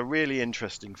Ki-duk is a really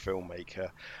interesting filmmaker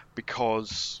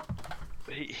because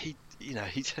he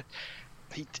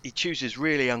chooses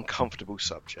really uncomfortable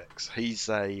subjects. He's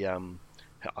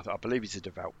I believe he's a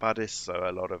devout Buddhist, so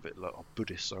a lot of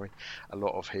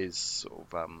his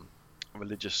sort of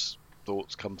religious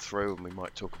thoughts come through, and we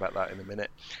might talk about that in a minute.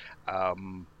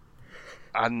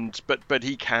 But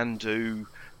he can do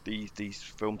these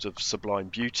films of sublime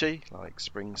beauty, like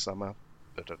Spring, Summer,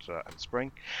 and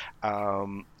Spring,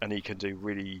 and he can do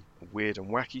really weird and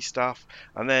wacky stuff.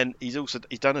 And then he's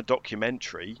done a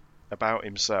documentary about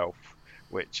himself,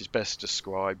 which is best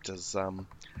described as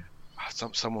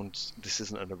this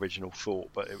isn't an original thought,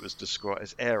 but it was described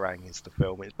as Airang is the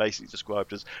film. It's basically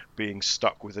described as being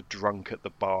stuck with a drunk at the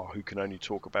bar who can only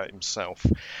talk about himself.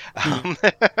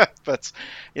 But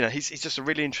he's just a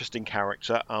really interesting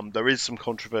character. There is some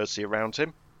controversy around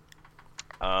him.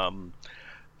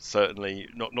 Certainly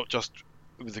not just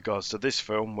with regards to this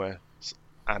film, where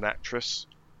an actress,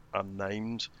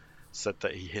 unnamed, said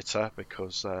that he hit her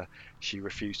because she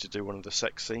refused to do one of the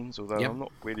sex scenes, although I'm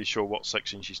not really sure what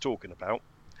section she's talking about.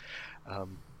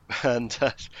 And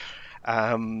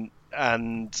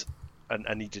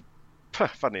he did,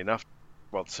 funny enough,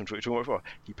 well, the same what before,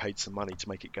 he paid some money to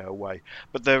make it go away.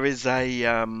 But there is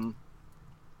a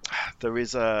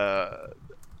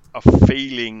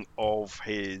feeling of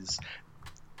his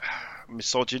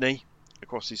misogyny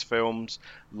across his films.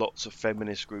 Lots of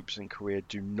feminist groups in Korea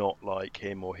do not like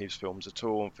him or his films at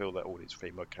all, and feel that all his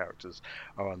female characters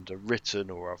are underwritten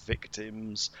or are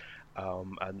victims,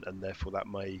 and therefore that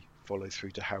may follow through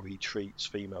to how he treats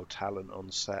female talent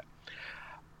on set.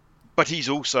 But he's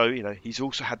also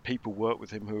had people work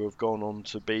with him who have gone on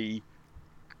to be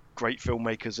great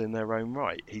filmmakers in their own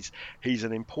right. He's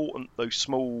an important, though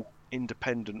small,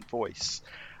 independent voice.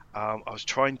 I was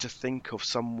trying to think of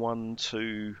someone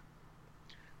to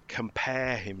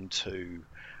compare him to.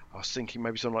 I was thinking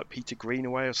maybe someone like Peter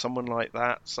Greenaway or someone like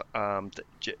that,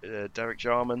 Derek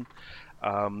Jarman,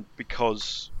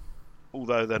 because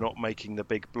although they're not making the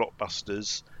big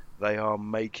blockbusters, they are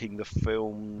making the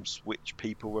films which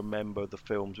people remember, the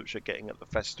films which are getting at the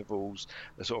festivals.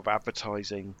 They're sort of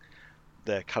advertising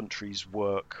their country's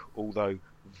work, although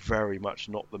very much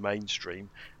not the mainstream,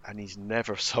 and he's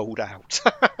never sold out.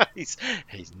 he's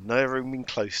never even been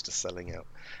close to selling out.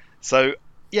 So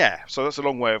that's a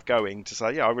long way of going to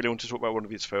say, I really want to talk about one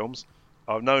of his films.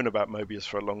 I've known about Mobius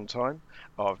for a long time.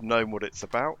 I've known what it's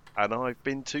about, and I've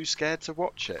been too scared to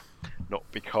watch it. Not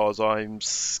because I'm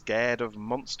scared of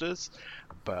monsters,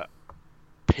 but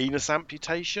penis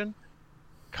amputation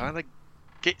kind of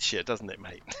gets you, doesn't it,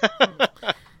 mate?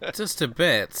 Just a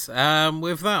bit.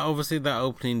 With that, obviously, that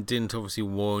opening didn't obviously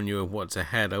warn you of what's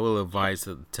ahead. I will advise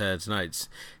that tonight's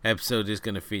episode is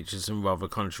going to feature some rather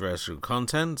controversial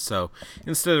content. So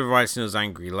instead of writing those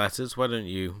angry letters, why don't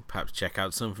you perhaps check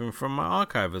out something from my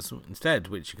archive instead,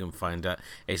 which you can find at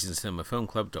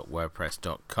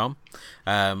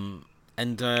asiancinemafilmclub.wordpress.com.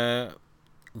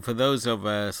 For those of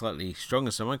a slightly stronger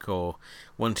stomach or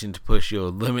wanting to push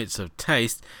your limits of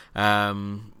taste,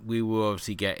 we will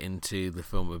obviously get into the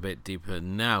film a bit deeper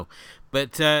now.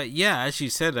 But as you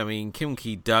said, I mean, Kim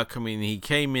Ki-duk, I mean, he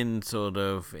came in sort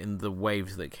of in the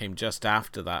wave that came just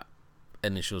after that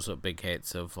initial sort of big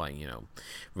hits of, like,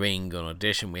 Ring and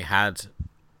Audition. We had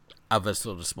other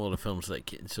sort of smaller films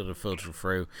that sort of filter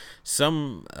through.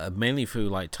 Some mainly through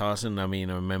like Tarzan. I mean,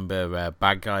 I remember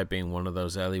Bad Guy being one of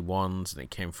those early ones, and it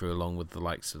came through along with the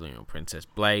likes of Princess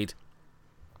Blade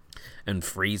and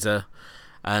Frieza.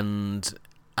 And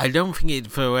I don't think it,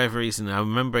 for whatever reason, I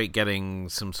remember it getting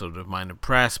some sort of minor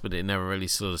press, but it never really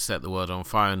sort of set the world on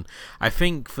fire. And I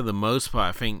think for the most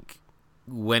part,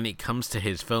 when it comes to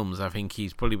his films, I think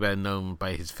he's probably better known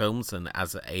by his films than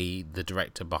as the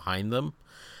director behind them.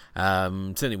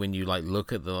 Certainly when you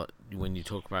look at when you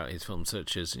talk about his films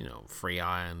such as Free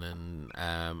Iron and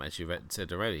as you've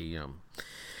said already,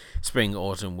 Spring,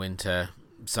 Autumn, Winter,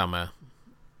 Summer,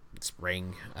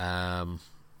 Spring, that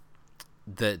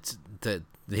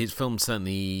his films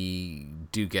certainly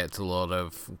do get a lot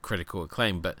of critical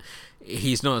acclaim, but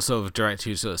he's not a sort of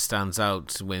director who sort of stands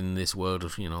out in this world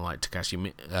of like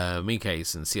Takashi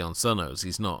Miike's and Sion Sono's.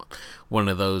 He's not one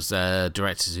of those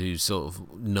directors who's sort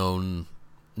of known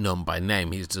known by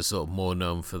name. He's just sort of more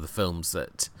known for the films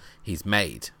that he's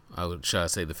made. Shall I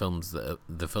say the films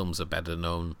are better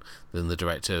known than the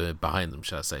director behind them?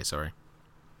 Shall I say? Sorry.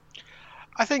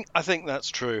 I think that's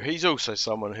true. He's also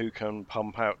someone who can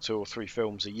pump out 2 or 3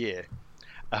 films a year,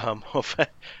 of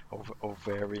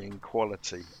varying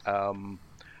quality.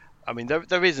 I mean,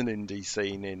 there is an indie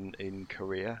scene in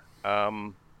Korea,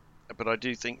 but I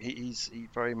do think he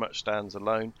very much stands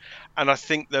alone. And I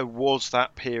think there was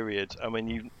that period. I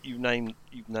mean, you've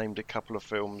named a couple of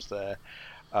films there.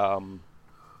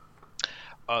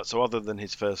 So other than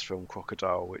his first film,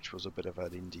 Crocodile, which was a bit of an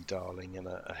indie darling and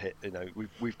a hit,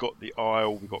 we've got The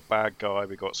Isle, we've got Bad Guy,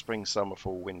 we've got Spring, Summer,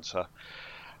 Fall, Winter.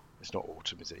 It's not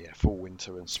autumn, is it? Yeah, fall,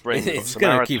 winter, and spring. It's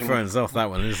going to keep throwing us off,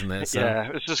 that one, isn't it? So. Yeah,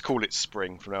 let's just call it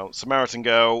spring for now. Samaritan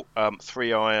Girl,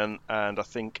 3 Iron, and I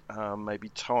think maybe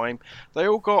Time. They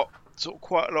all got sort of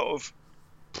quite a lot of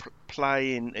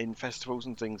play in festivals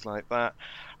and things like that.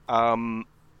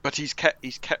 But he's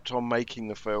kept on making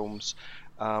the films.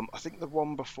 I think the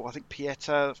one before, I think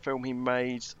Pieta, the film he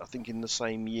made, I think in the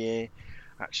same year,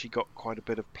 actually got quite a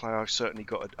bit of play. I've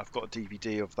got a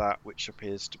DVD of that, which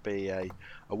appears to be a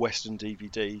Western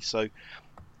DVD. So,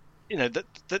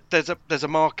 there's a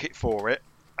market for it.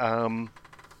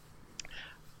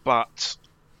 But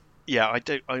yeah,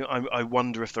 I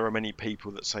wonder if there are many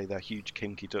people that say they're huge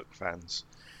Kinky Duck fans,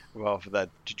 rather than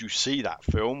did you see that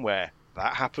film where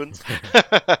that happened,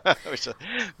 which I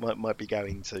might be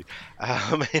going to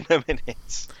in a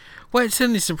minute. Well, it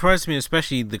certainly surprised me,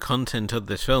 especially the content of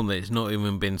this film, that it's not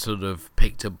even been sort of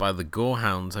picked up by the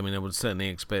gorehounds. I mean, I would certainly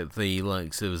expect the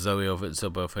likes of Zoe over at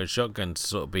Suburb for Shotgun to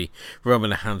sort of be rubbing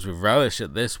their hands with relish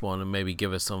at this one and maybe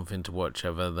give us something to watch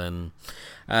other than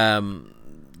another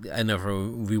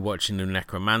rewatching of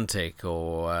Necromantic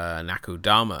or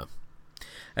Nakodama.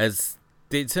 As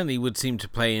it certainly would seem to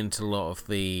play into a lot of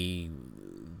the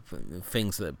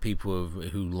things that people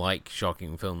who like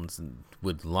shocking films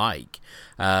would like.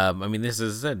 I mean, this,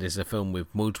 as I said, is a film with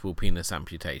multiple penis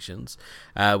amputations.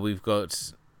 We've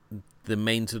got the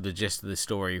main sort of gist of the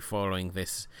story following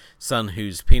this son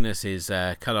whose penis is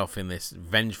cut off in this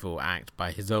vengeful act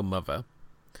by his own mother.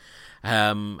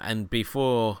 And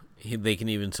before they can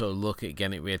even sort of look at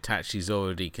getting it reattached, she's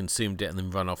already consumed it and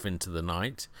then run off into the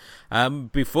night.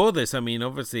 Before this, I mean,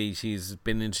 obviously she's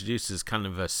been introduced as kind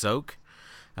of a soak.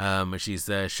 She's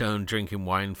shown drinking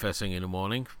wine first thing in the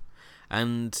morning.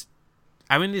 And,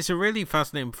 I mean, it's a really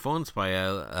fascinating performance by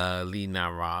Lee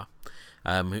Na-ra,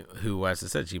 who, as I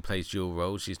said, she plays dual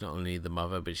roles. She's not only the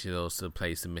mother, but she also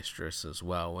plays the mistress as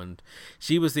well. And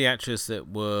she was the actress that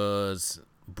was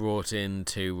brought in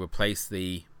to replace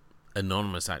the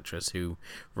anonymous actress who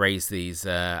raised these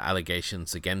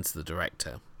allegations against the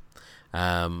director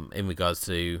in regards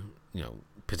to,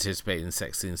 participating in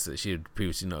sex scenes that she had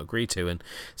previously not agreed to. And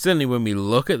certainly when we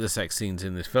look at the sex scenes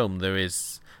in this film, there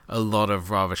is a lot of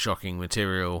rather shocking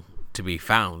material to be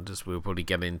found, as we'll probably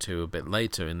get into a bit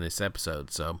later in this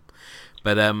episode. So,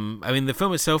 but I mean, the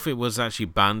film itself, it was actually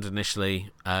banned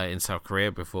initially in South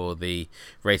Korea before the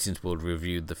ratings board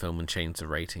reviewed the film and changed the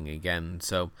rating again.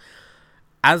 So,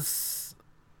 as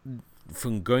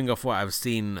from going off what I've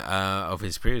seen of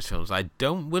his previous films, I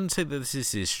wouldn't say that this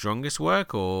is his strongest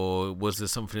work, or was there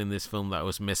something in this film that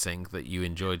was missing that you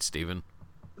enjoyed, Stephen?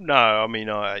 No, I mean,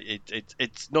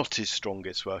 it's not his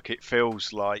strongest work. It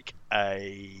feels like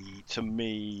to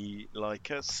me,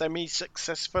 like a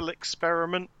semi-successful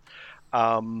experiment.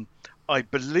 I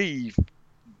believe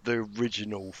the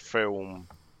original film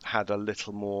had a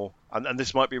little more, and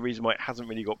this might be a reason why it hasn't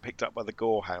really got picked up by the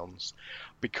gorehounds,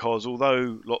 because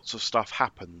although lots of stuff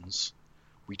happens,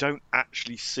 we don't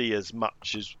actually see as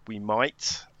much as we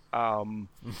might. And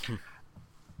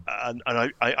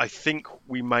I think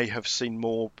we may have seen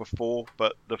more before,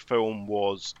 but the film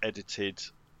was edited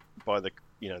by the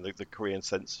Korean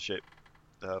censorship,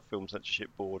 film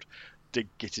censorship board did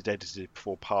get it edited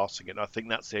before passing it. And I think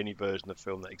that's the only version of the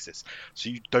film that exists. So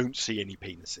you don't see any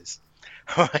penises,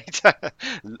 right?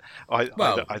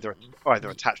 either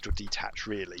attached or detached,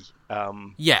 really.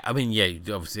 Yeah, I mean,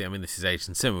 obviously, I mean, this is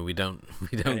Asian cinema. We don't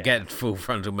get full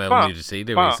frontal male nudity,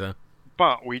 do we? So.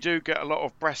 But we do get a lot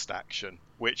of breast action,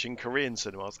 which in Korean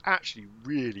cinema is actually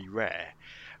really rare.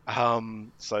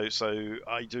 So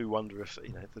I do wonder if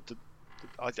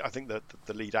I think that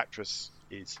the lead actress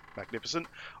is magnificent.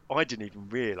 I didn't even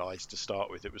realise to start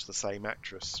with it was the same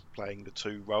actress playing the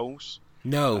two roles.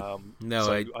 No.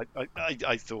 So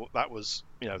I thought that was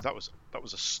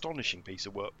astonishing piece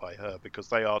of work by her, because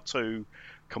they are two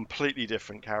completely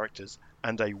different characters,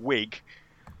 and a wig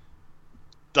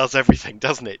does everything,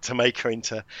 doesn't it, to make her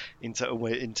into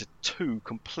two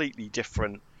completely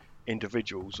different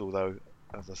individuals. Although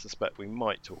as I suspect we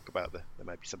might talk about, there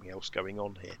may be something else going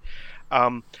on here.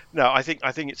 No, I think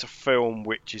it's a film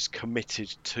which is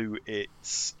committed to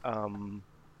its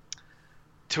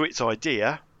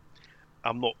idea.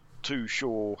 I'm not too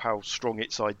sure how strong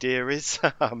its idea is.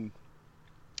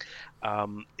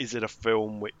 Is it a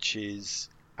film which is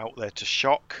out there to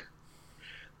shock,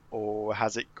 or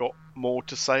has it got more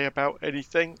to say about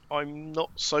anything? I'm not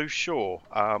so sure.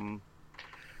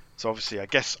 So obviously, I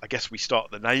guess we start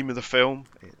at the name of the film,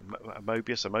 a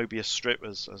Mobius strip,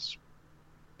 as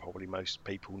probably most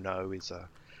people know, is a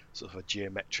sort of a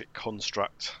geometric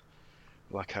construct,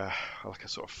 like a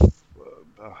sort of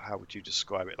how would you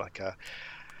describe it? Like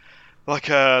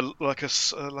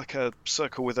a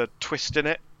circle with a twist in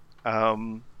it,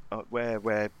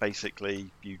 where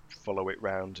basically you follow it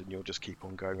round and you'll just keep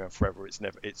on going around forever. It's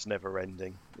never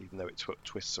ending, even though it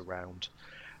twists around.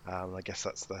 I guess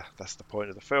that's the point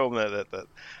of the film, that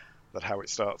how it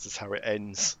starts is how it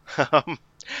ends,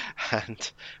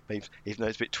 and even though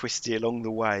it's a bit twisty along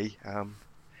the way,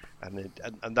 and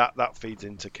that feeds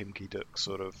into Kim Ki-duk's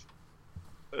sort of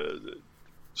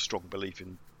strong belief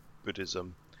in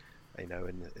Buddhism,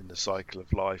 in the cycle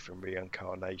of life and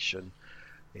reincarnation,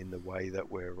 in the way that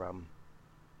we're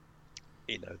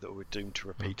that we're doomed to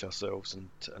repeat ourselves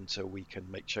until we can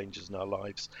make changes in our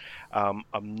lives. I'm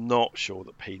not sure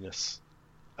that penis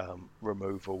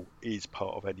removal is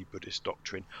part of any Buddhist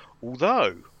doctrine,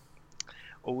 although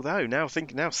now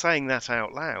saying that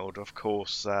out loud, of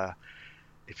course,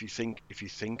 if you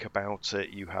think about it,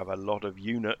 you have a lot of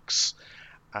eunuchs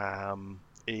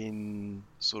in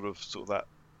sort of that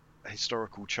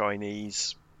historical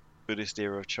Chinese Buddhist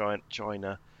era of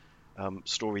China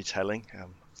storytelling.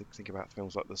 Think about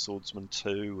films like The Swordsman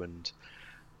 2 and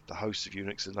the host of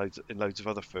eunuchs in loads of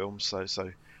other films. So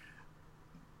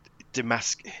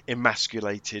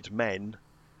emasculated men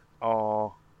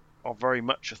are very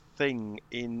much a thing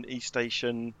in East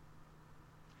Asian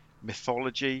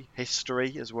mythology,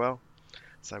 history as well.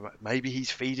 So maybe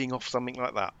he's feeding off something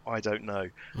like that. I don't know.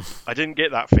 I didn't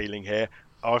get that feeling here.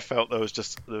 I felt there was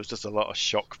just a lot of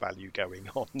shock value going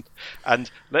on.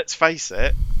 And let's face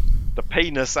it, the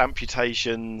penis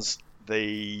amputations,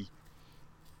 is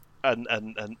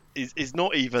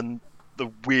not even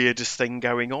the weirdest thing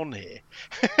going on here.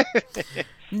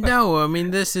 No, I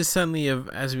mean, this is certainly,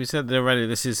 as we said already,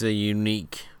 this is a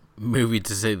unique movie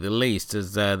to say the least,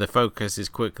 as the focus is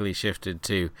quickly shifted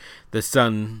to the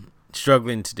son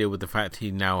struggling to deal with the fact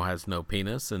he now has no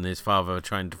penis, and his father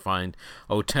trying to find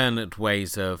alternate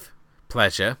ways of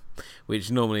pleasure,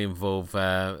 which normally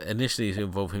initially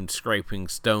involve him scraping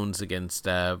stones against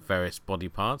various body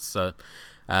parts,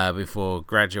 before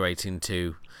graduating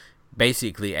to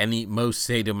basically most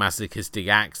sadomasochistic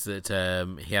acts that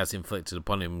he has inflicted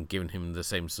upon him, giving him the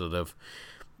same sort of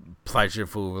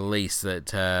pleasureful release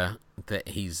that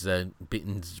he's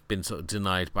been sort of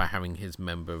denied by having his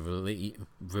member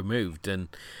removed. And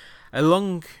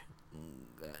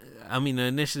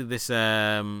initially this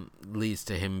leads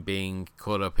to him being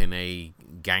caught up in a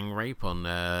gang rape on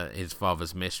his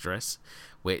father's mistress,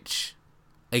 which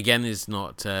again is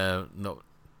not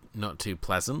too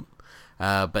pleasant.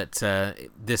 But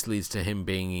this leads to him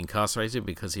being incarcerated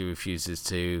because he refuses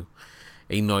to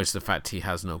acknowledge the fact he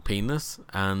has no penis,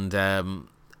 and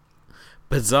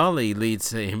bizarrely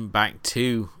leads him back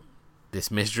to this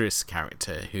mistress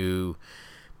character, who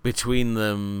between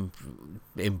them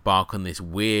embark on this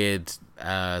weird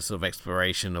sort of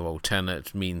exploration of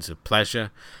alternate means of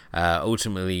pleasure,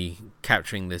 ultimately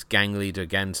capturing this gang leader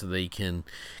again so they can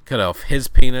cut off his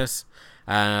penis,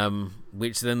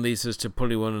 which then leads us to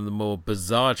probably one of the more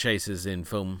bizarre chases in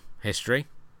film history,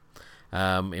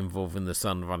 involving the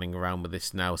son running around with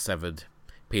this now severed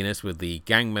penis, with the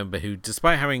gang member who,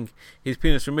 despite having his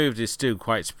penis removed, is still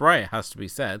quite spry, it has to be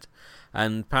said.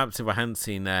 And perhaps if I hadn't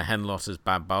seen Henlotter's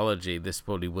Bad Biology, this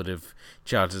probably would have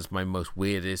charged as my most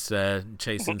weirdest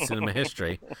chase in cinema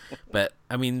history. But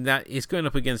I mean, that is going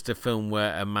up against a film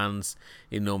where a man's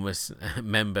enormous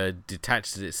member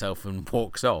detaches itself and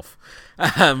walks off.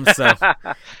 So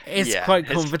it's quite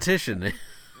competition.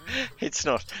 It's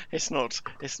not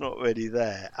really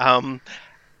there. I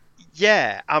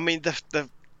mean,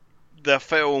 the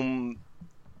film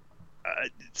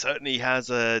certainly has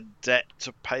a debt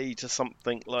to pay to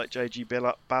something like J.G.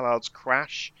 Ballard's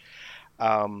Crash,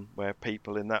 where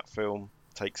people in that film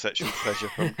take sexual pleasure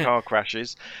from car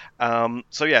crashes.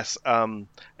 So yes,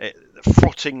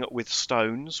 frotting with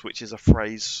stones, which is a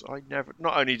phrase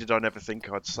not only did I never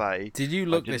think I'd say. Did you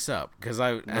look this up? Because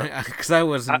I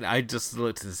wasn't. I just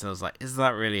looked at this and I was like, is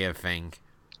that really a thing?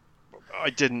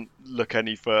 I didn't look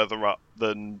any further up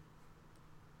than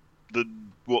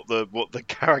what the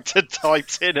character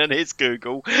typed in his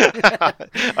Google.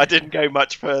 I didn't go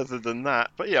much further than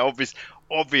that. But yeah,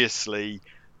 obviously,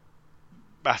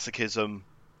 masochism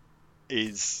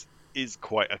is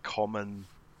quite a common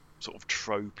sort of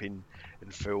trope in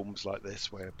films like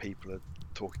this, where people are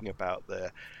talking about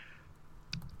their,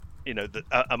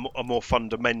 a more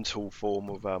fundamental form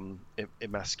of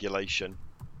emasculation.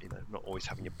 Not always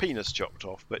having your penis chopped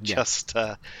off, but just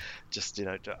a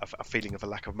feeling of a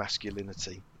lack of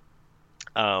masculinity.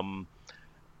 But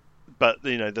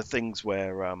the things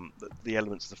where the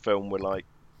elements of the film were like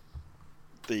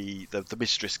the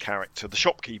mistress character, the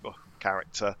shopkeeper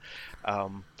character,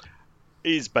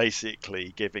 is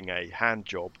basically giving a hand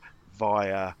job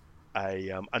via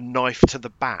a knife to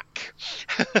the back.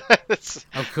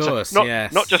 Of course, so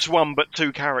yes. Not just one, but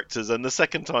two characters. And the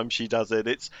second time she does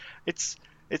it, it's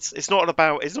not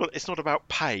about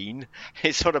pain.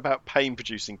 It's not about pain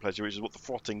producing pleasure, which is what the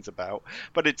frotting's about.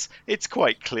 But it's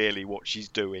quite clearly what she's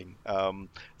doing.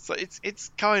 So it's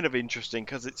kind of interesting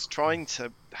because it's trying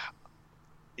to.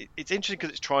 It's interesting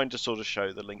because it's trying to sort of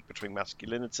show the link between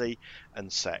masculinity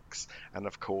and sex, and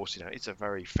of course, it's a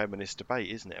very feminist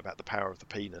debate, isn't it, about the power of the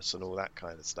penis and all that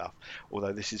kind of stuff.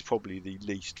 Although this is probably the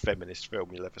least feminist film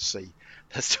you'll ever see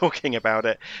that's talking about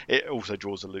it. It also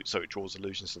draws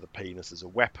allusions to the penis as a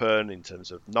weapon in terms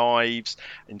of knives,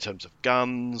 in terms of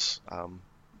guns.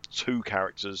 Two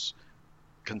characters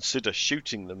consider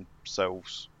shooting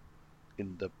themselves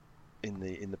in the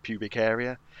pubic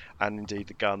area, and indeed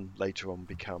the gun later on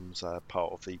becomes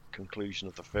part of the conclusion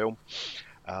of the film,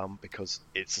 because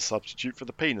it's a substitute for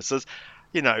the penis. So,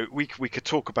 we could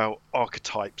talk about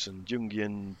archetypes and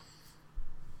Jungian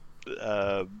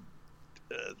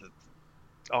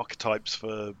archetypes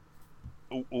for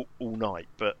all night,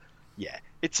 but yeah,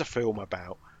 it's a film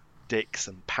about dicks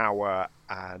and power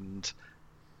and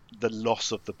the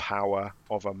loss of the power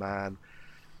of a man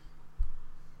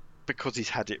because he's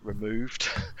had it removed,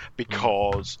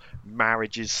 because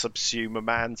marriages subsume a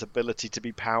man's ability to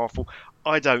be powerful.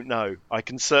 I don't know. I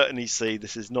can certainly see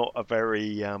this is not a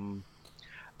very...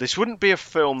 this wouldn't be a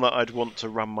film that I'd want to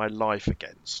run my life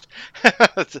against.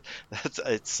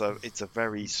 It's a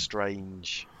very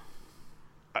strange...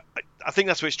 I think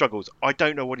that's where it struggles. I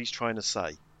don't know what he's trying to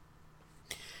say.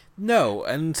 No,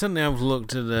 and certainly I've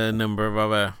looked at a number of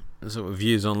other sort of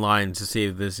views online to see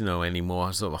if there's any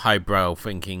more sort of highbrow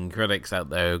thinking critics out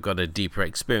there who've got a deeper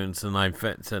experience than I've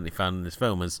certainly found in this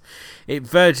film. As it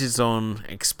verges on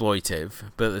exploitive,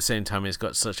 but at the same time it's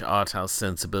got such art house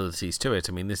sensibilities to it.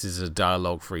 I mean, this is a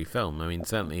dialogue free film. I mean,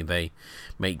 certainly they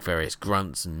make various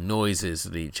grunts and noises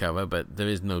at each other, but there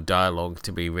is no dialogue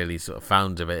to be really sort of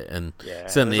found of it, and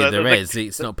certainly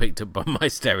it's not picked up by my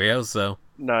stereo, so...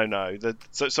 No.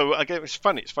 So again, it's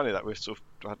funny that we've sort of,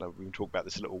 I don't know, we've been talking about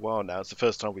this a little while now. It's the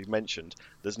first time we've mentioned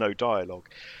there's no dialogue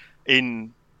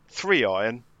in 3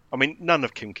 Iron. I mean, none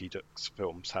of Kim Ki-duk's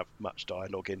films have much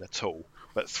dialogue in at all,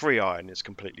 but 3 Iron is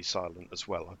completely silent as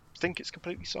well. I think it's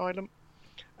completely silent,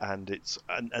 and it's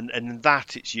and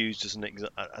that it's used as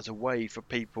a way for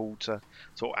people to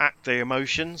sort of act their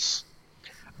emotions.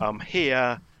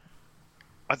 Here,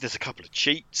 there's a couple of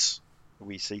cheats.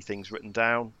 We see things written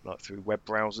down, like through web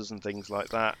browsers and things like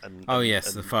that.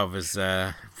 The father's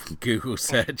Google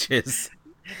searches.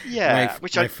 Yeah,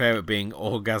 my favourite being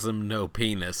orgasm no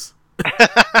penis.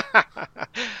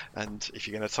 And if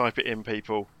you're going to type it in,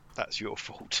 people, that's your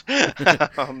fault. So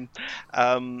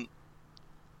I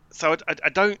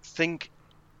don't think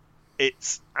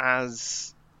it's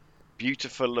as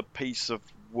beautiful a piece of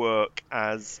work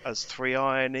as 3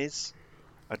 Iron is.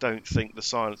 I don't think the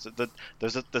silence...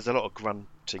 There's a lot of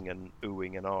grunting and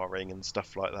oohing and ahhing and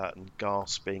stuff like that, and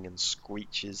gasping and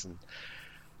screeches, and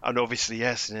obviously,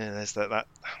 yes, there's that like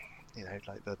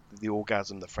the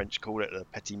orgasm, the French call it the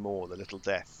petit mort, the little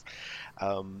death.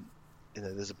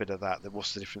 There's a bit of that.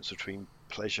 What's the difference between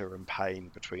pleasure and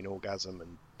pain, between orgasm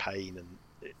and pain,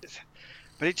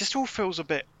 but it just all feels a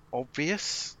bit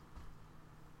obvious.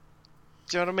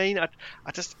 Do you know what I mean?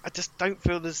 I just don't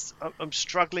feel there's... I'm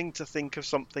struggling to think of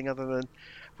something other than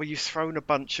where you've thrown a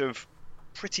bunch of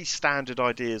pretty standard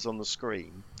ideas on the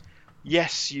screen.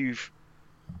 Yes, you've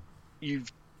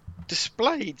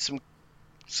displayed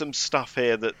some stuff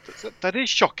here that is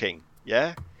shocking.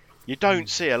 Yeah, you don't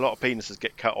see a lot of penises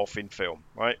get cut off in film,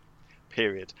 right?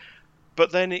 Period.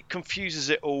 But then it confuses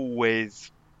it all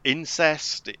with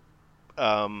incest.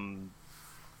 What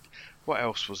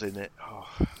else was in it?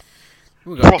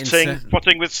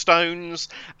 Frotting with stones.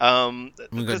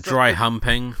 We've got dry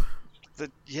humping.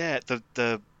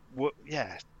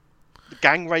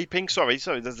 gang raping. Sorry,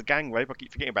 there's the gang rape. I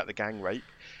keep forgetting about the gang rape.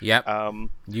 Yep.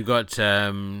 You got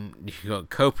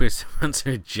copious amounts of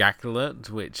ejaculate,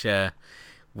 which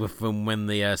from when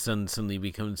the son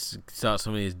suddenly starts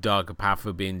on his darker path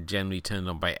of being generally turned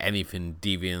on by anything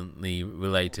deviantly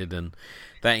related, and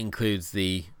that includes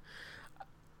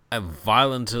a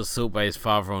violent assault by his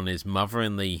father on his mother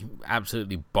in the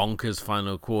absolutely bonkers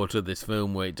final quarter of this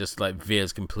film, where it just like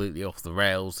veers completely off the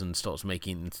rails and stops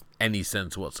making any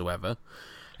sense whatsoever.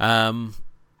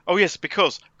 Oh yes,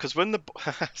 because when the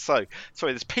sorry,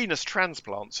 there's penis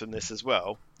transplants in this as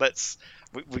well.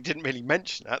 We didn't really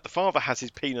mention that. The father has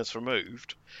his penis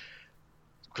removed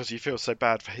because he feels so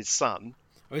bad for his son.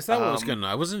 Oh, is that what was going on?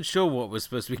 I wasn't sure what was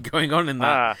supposed to be going on in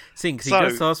that scene, because he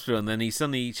goes to the hospital and then he's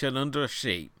suddenly shown under a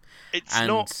sheet.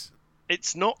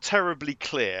 It's not terribly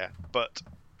clear, but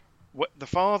the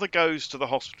father goes to the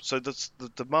hospital. So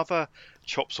the mother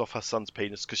chops off her son's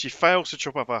penis because she fails to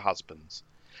chop off her husband's.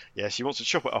 Yeah, she wants to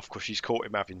chop it off because she's caught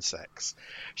him having sex.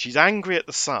 She's angry at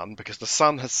the son because the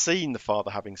son has seen the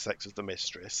father having sex with the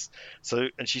mistress.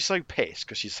 And she's so pissed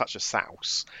because she's such a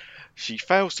souse. She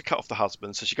fails to cut off the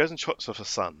husband, so she goes and chops off her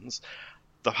son's.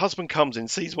 The husband comes in,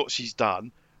 sees what she's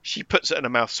done. She puts it in her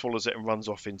mouth, swallows it, and runs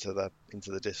off into the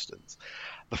distance.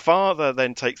 The father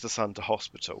then takes the son to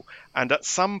hospital, and at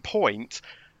some point,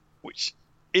 which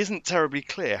isn't terribly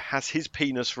clear, has his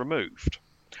penis removed,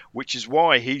 which is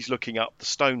why he's looking up the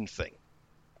stone thing.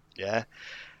 Yeah.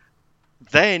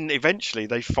 Then eventually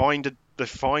they find a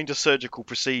surgical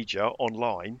procedure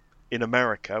online in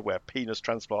America where penis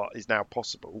transplant is now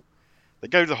possible. They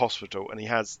go to the hospital, and the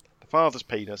father's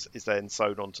penis is then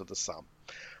sewn onto the son.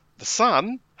 The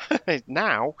son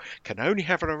now can only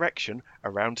have an erection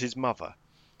around his mother.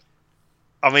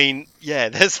 I mean, yeah,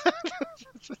 there's.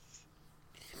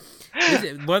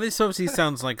 Well, this obviously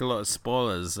sounds like a lot of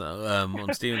spoilers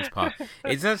on Steven's part.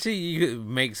 It actually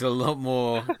makes a lot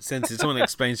more sense if someone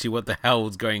explains to you what the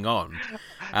hell's going on.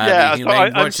 Yeah, you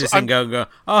can watch this and go,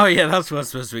 oh yeah, that's what's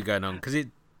supposed to be going on. Because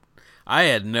I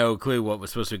had no clue what was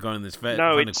supposed to be going on in this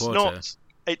final quarter.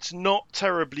 It's not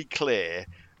terribly clear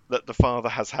that the father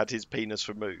has had his penis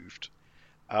removed.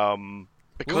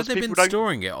 Because they've been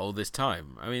storing it all this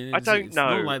time. I mean, I don't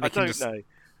know. Not like they know.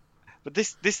 But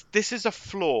this is a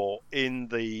flaw in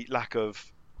the lack of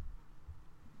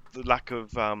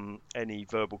any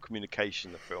verbal communication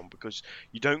in the film, because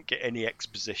you don't get any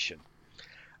exposition,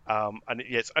 and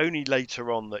it's only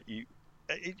later on that you.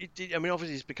 I mean,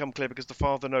 obviously, it's become clear because the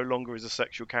father no longer is a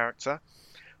sexual character,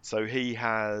 so he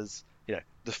has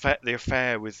the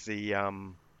affair with the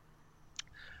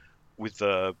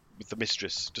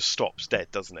mistress just stops dead,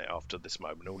 doesn't it? After this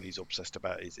moment, all he's obsessed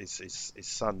about is his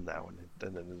son now, and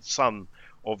then the son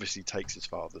obviously takes his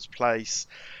father's place.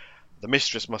 The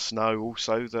mistress must know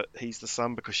also that he's the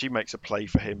son because she makes a play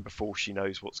for him before she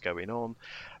knows what's going on.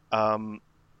 But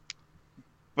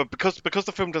because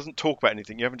the film doesn't talk about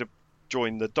anything, you're having to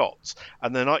join the dots.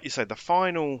 And then, like you say, the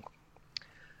final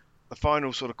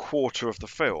sort of quarter of the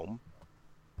film,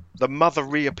 the mother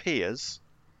reappears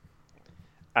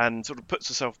and sort of puts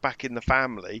herself back in the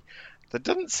family. There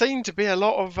doesn't seem to be a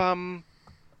lot of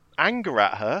anger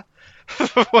at her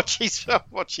for what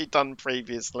she'd done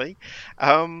previously,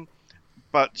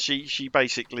 but she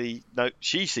basically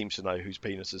she seems to know whose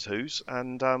penis is whose,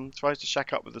 and tries to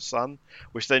shack up with the son,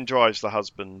 which then drives the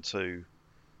husband to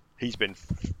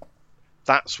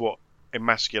that's what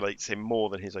emasculates him more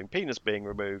than his own penis being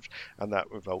removed, and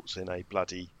that results in a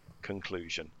bloody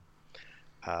conclusion.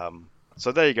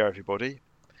 So there you go, everybody.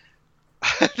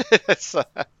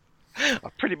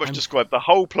 I've pretty much described the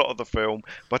whole plot of the film,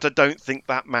 but I don't think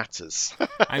that matters.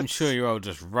 I'm sure you're all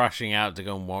just rushing out to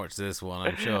go and watch this one,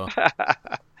 I'm sure.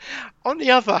 On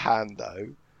the other hand, though,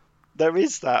 there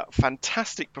is that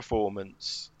fantastic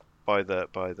performance by the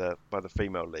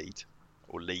female lead,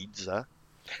 or leads,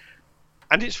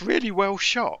 and it's really well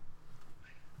shot.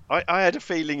 I had a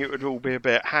feeling it would all be a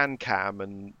bit hand cam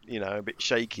and a bit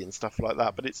shaky and stuff like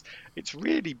that, but it's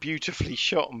really beautifully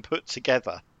shot and put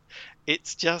together.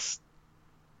 It's just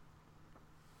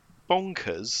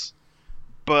bonkers,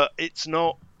 but it's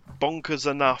not bonkers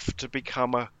enough to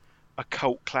become a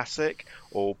cult classic,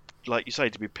 or like you say,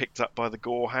 to be picked up by the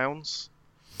gorehounds.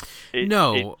 It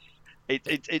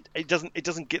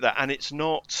doesn't get that, and it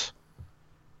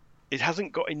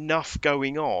hasn't got enough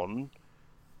going on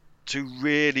to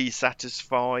really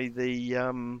satisfy the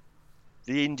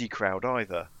indie crowd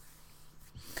either.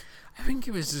 I think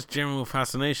it was just general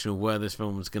fascination of where this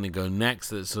film was going to go next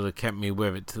that sort of kept me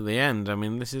with it to the end. I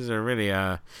mean, this is a really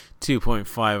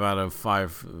 2.5 out of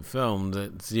 5 film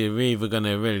that you're either going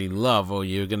to really love or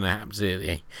you're going to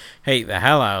absolutely hate the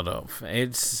hell out of.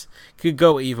 It's could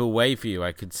go either way for you.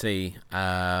 I could see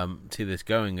this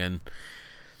going, and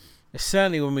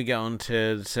certainly when we get on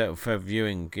to the sort of further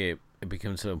viewing, it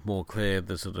becomes sort of more clear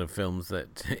the sort of films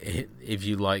that, if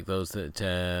you like those, that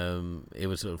it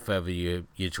would sort of further your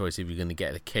choice if you're going to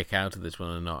get a kick out of this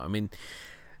one or not. I mean,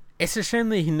 it's a shame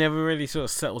that he never really sort of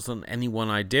settles on any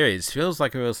one idea. It feels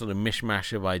like a real sort of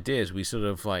mishmash of ideas. We sort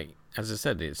of like, as I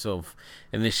said, it's sort of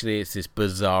initially it's this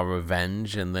bizarre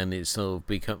revenge, and then it sort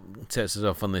of sets us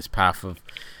off on this path of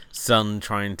son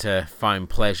trying to find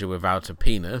pleasure without a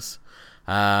penis,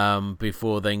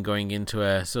 before then going into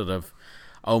a sort of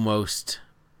almost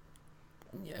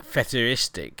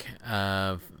fetishistic,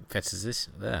 can't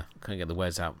get the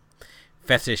words out.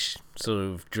 Fetish sort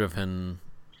of driven.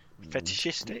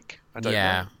 Fetishistic? I don't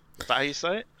know. Is that how you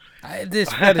say it?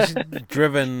 This fetish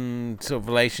driven sort of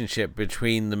relationship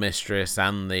between the mistress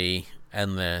and the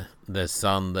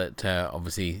son that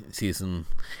obviously sees them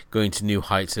going to new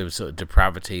heights of sort of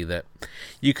depravity. That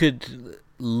you could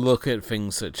look at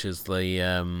things such as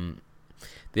the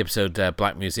episode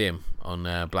Black Museum on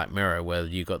Black Mirror, where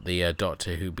you got the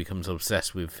doctor who becomes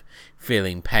obsessed with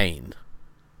feeling pain,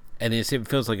 and it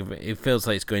feels like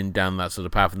it's going down that sort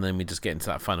of path, and then we just get into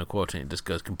that final quarter and it just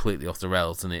goes completely off the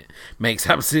rails, and it makes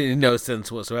absolutely no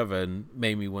sense whatsoever, and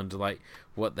made me wonder like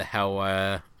what the hell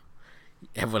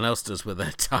everyone else does with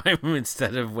their time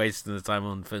instead of wasting the time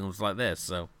on films like this.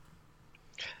 So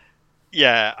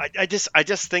yeah, I just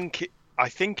think it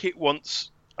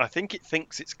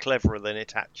thinks it's cleverer than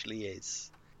it actually is.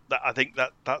 I think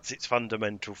that's its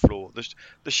fundamental flaw.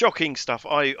 The shocking stuff,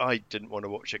 I didn't want to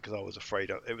watch it because I was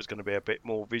afraid it was going to be a bit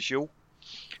more visual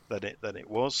than it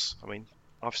was. I mean,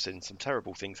 I've seen some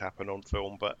terrible things happen on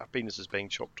film, but penises being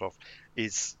chopped off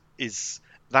is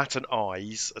that, and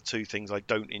eyes are two things I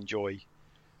don't enjoy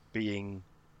being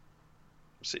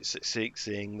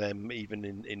seeing them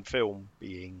even in film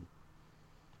being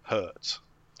hurt.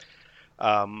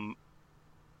 But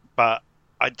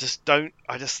I just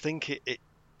think it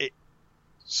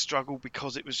struggled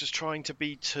because it was just trying to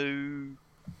be too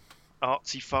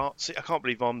artsy fartsy. I can't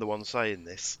believe I'm the one saying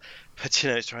this, but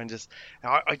it's trying to.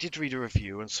 I did read a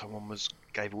review and someone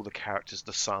gave all the characters,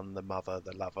 the son, the mother,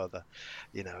 the lover,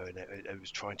 and it was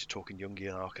trying to talk in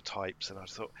Jungian archetypes, and I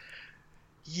thought,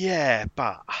 yeah,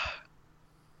 but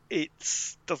it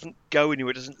doesn't go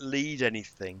anywhere. It doesn't lead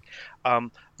anything.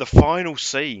 The final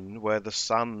scene where the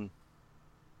son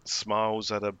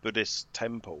smiles at a Buddhist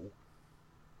temple,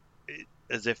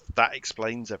 as if that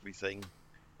explains everything,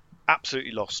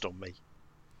 absolutely lost on me.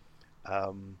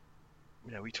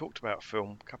 We talked about a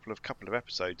film a couple of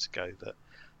episodes ago that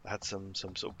had some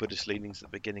sort of Buddhist leanings at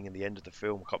the beginning and the end of the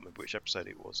film. I can't remember which episode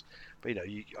it was, but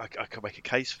I can make a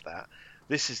case for that.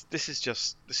 This is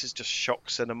just shock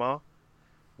cinema,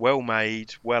 well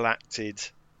made, well acted,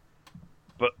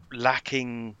 but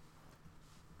lacking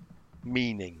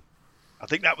meaning. I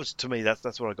think that was, to me,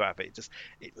 that's what I got out of it.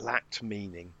 It lacked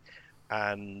meaning,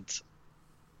 and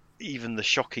even the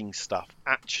shocking stuff,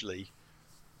 actually,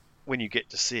 when you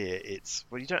get to see it,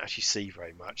 you don't actually see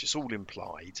very much. It's all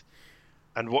implied,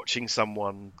 and watching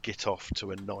someone get off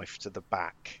to a knife to the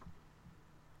back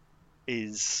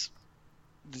there's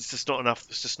just not enough.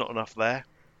 There's just not enough there.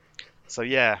 So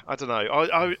yeah, I don't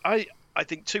know. I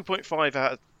think 2.5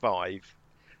 out of 5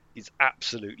 is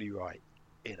absolutely right.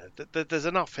 There's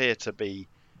enough here to be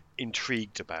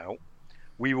intrigued about.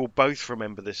 We will both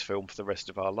remember this film for the rest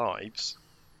of our lives,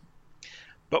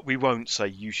 but we won't say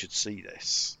you should see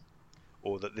this,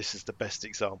 or that this is the best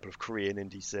example of Korean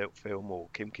indie film or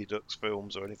Kim Ki-duk's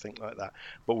films or anything like that.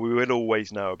 But we will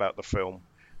always know about the film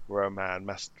where a man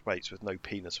masturbates with no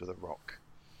penis with a rock.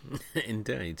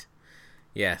 Indeed,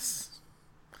 yes.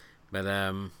 But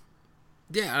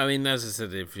yeah, I mean, as I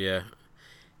said, if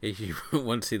you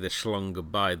want to see the schlong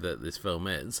goodbye that this film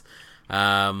is,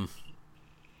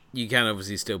 you can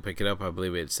obviously still pick it up. I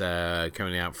believe it's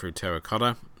currently out through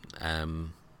Terracotta.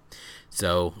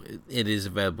 So it is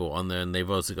available on there, and they've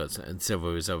also got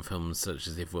several other films such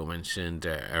as the aforementioned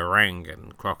Orang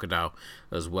and Crocodile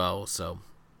as well. So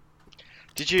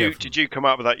did you come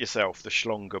up with that yourself, the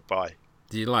schlong goodbye?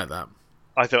 Do you like that?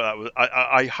 I thought that was.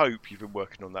 I hope you've been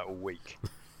working on that all week.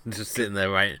 Just sitting there,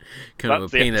 right? Coming up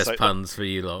with penis puns for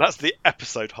you lot. That's the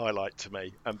episode highlight to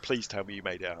me, and please tell me you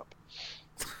made it up.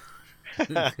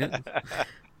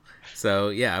 So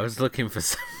yeah, I was looking for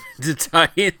something to tie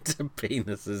into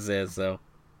penises here. So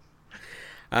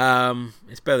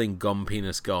it's better than Gone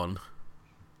Penis Gone.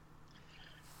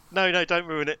 No, don't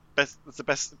ruin it. That's the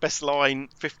best line.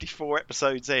 54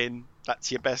 episodes in,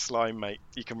 that's your best line, mate.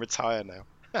 You can retire now.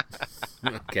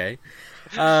 Okay.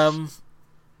 Um.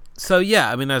 So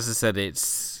yeah, I mean, as I said,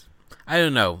 I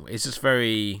don't know. It's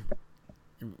very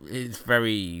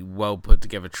well put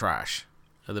together trash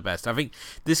at the best. I think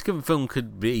this film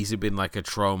could be easily been like a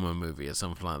trauma movie or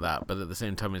something like that, but at the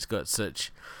same time, it's got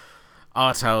such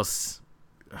art house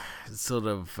sort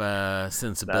of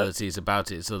sensibilities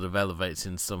about it. It sort of elevates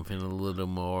in something a little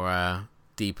more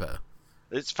deeper.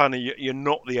 It's funny. You're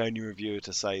not the only reviewer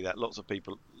to say that. Lots of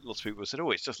people said,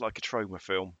 "Oh, it's just like a trauma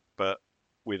film, but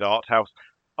with art house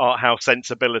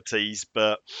sensibilities,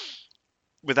 but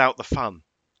without the fun."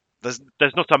 There's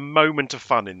not a moment of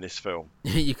fun in this film.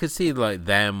 You could see like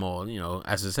them, or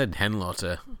as I said,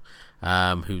 Henlotter,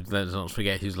 who, let's not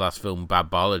forget, whose last film, Bad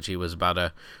Biology, was about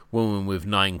a woman with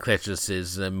 9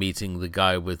 clitorises meeting the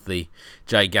guy with the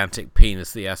gigantic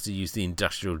penis that he has to use the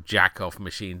industrial jack-off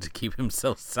machine to keep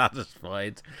himself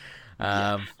satisfied.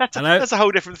 That's a whole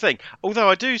different thing. Although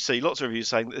I do see lots of reviews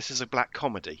saying that this is a black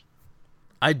comedy.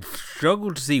 I'd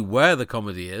struggle to see where the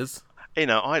comedy is.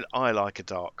 I like a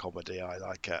dark comedy. I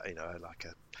like a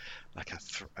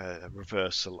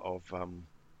reversal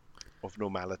of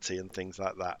normality and things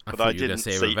like that. I But thought I you were going didn't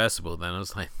to say see. irreversible then. I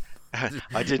was like,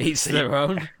 I didn't each see. their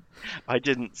own. I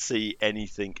didn't see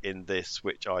anything in this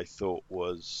which I thought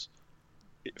was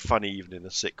funny, even in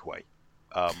a sick way.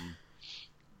 And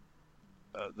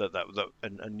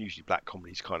usually black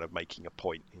comedy is kind of making a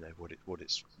point. What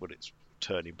it's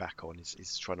turning back on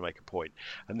is trying to make a point.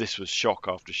 And this was shock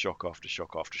after shock after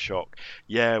shock after shock.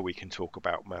 Yeah, we can talk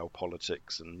about male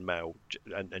politics and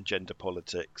and gender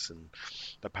politics and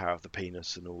the power of the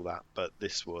penis and all that, but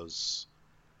this was,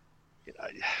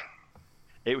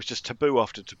 it was just taboo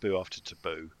after taboo after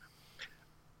taboo,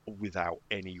 without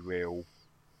any real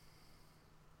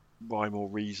rhyme or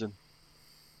reason.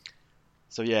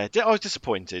 So yeah, I was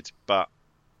disappointed, but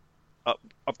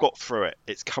I've got through it.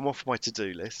 It's come off my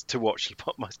to-do list to watch.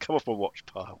 It's come off my watch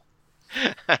pile,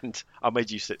 and I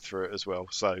made you sit through it as well.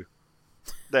 So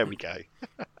there we go.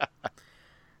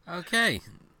 Okay.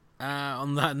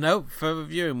 On that note, for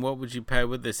reviewing, what would you pair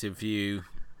with this if you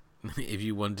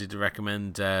wanted to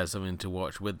recommend something to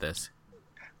watch with this?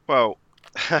 Well,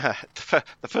 the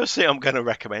first thing I'm going to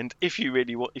recommend, if you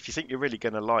think you're really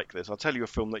going to like this, I'll tell you a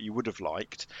film that you would have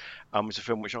liked. It's a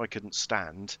film which I couldn't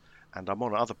stand, and I'm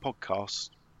on other podcasts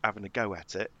having a go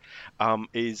at it.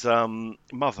 Is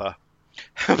Mother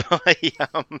by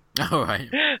All right.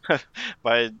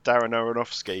 by Darren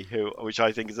Aronofsky, which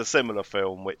I think is a similar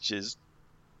film, which is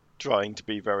trying to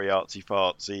be very artsy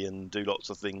fartsy and do lots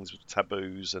of things with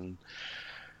taboos and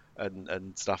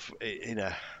stuff in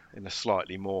a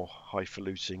slightly more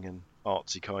highfalutin and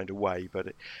artsy kind of way.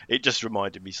 But it just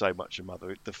reminded me so much of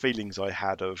Mother. The feelings I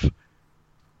had of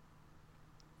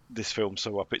this film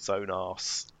so up its own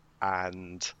arse,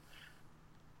 and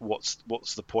what's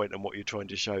the point, and what you're trying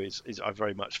to show is I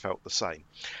very much felt the same.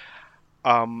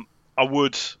 I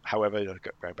would, however,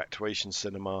 going back to Asian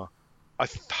cinema,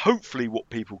 hopefully what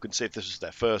people can see, if this is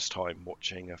their first time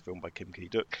watching a film by Kim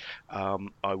Ki-duk,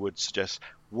 I would suggest,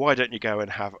 why don't you go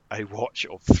and have a watch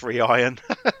of 3 Iron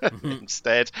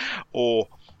instead, or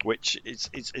which is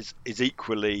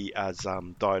equally as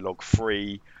dialogue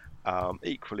free,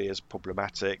 equally as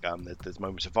problematic. There's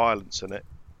moments of violence in it,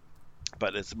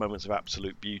 but there's moments of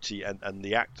absolute beauty, and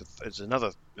the actor is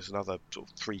another sort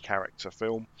of 3-character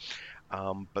film.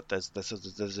 But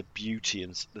there's a beauty,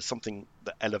 and there's something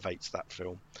that elevates that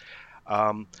film.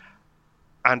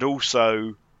 And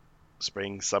also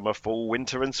spring, summer, fall,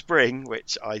 winter, and spring,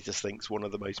 which I just think is one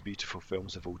of the most beautiful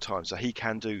films of all time. So he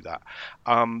can do that.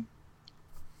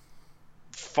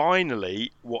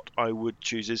 Finally, what I would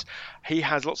choose is, he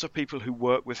has lots of people who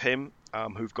work with him,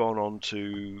 who've gone on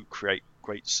to create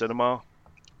great cinema.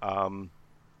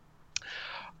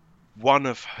 One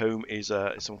of whom is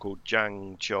someone called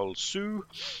Jang Chol-soo,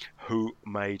 who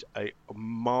made a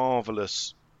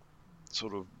marvelous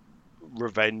sort of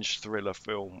revenge thriller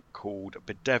film called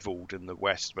Bedeviled in the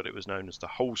West, but it was known as The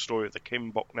Whole Story of the Kim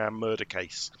Bok-nam Murder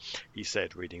Case, he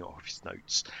said, reading it off his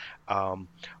notes,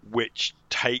 which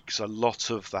takes a lot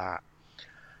of that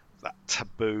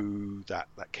taboo, that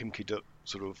Kim Ki-duk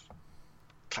sort of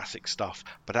classic stuff,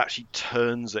 but actually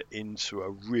turns it into a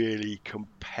really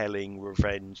compelling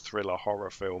revenge thriller horror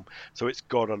film. So it's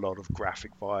got a lot of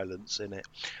graphic violence in it,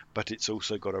 but it's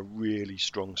also got a really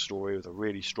strong story with a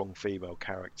really strong female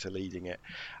character leading it.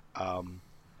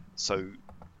 So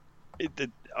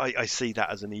I see that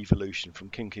as an evolution from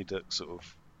Kim Ki-duk sort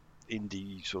of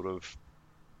indie sort of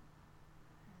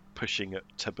pushing at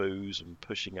taboos and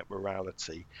pushing at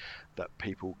morality, that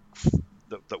people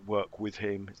that work with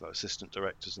him, like assistant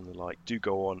directors and the like, do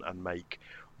go on and make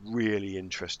really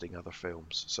interesting other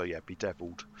films. So yeah,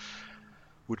 Bedeviled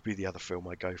would be the other film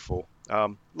I go for.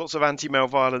 Lots of anti-male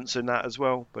violence in that as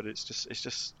well, but it's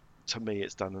just to me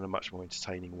it's done in a much more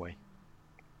entertaining way.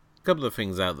 A couple of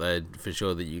things out there for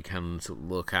sure that you can sort of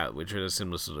look at, which are in a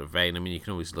similar sort of vein. I mean, you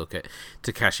can always look at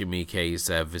Takashi Miike's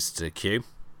Visitor Q,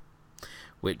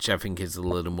 which I think is a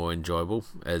little more enjoyable,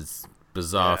 as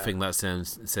bizarre thing that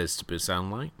says to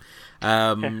sound like.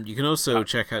 You can also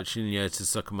check out Shinya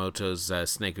Sakamoto's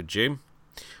Snake of June,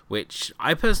 which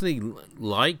I personally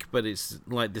like, but it's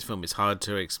like this film, it's hard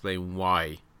to explain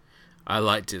why I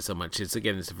liked it so much. It's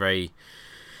a very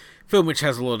film which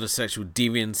has a lot of sexual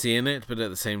deviancy in it, but at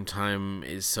the same time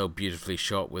is so beautifully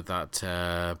shot with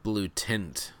that blue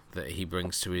tint that he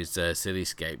brings to his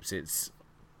cityscapes. It's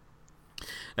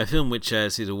a film which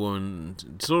sees a woman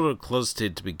sort of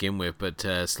closeted to begin with, but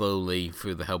slowly,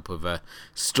 through the help of a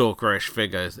stalkerish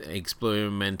figure,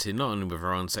 experimenting not only with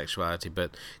her own sexuality,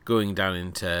 but going down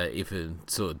into even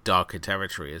sort of darker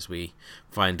territory, as we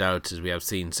find out, as we have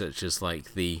seen, such as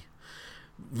like the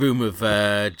room of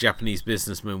Japanese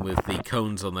businessmen with the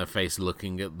cones on their face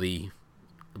looking at the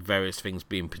various things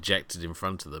being projected in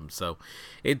front of them. So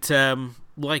it,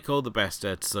 like all the best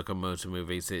Tsukamoto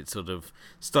movies, it sort of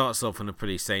starts off on a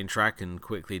pretty sane track and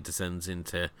quickly descends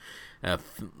into a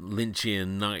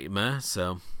Lynchian nightmare.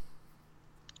 So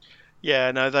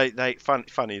yeah, no, they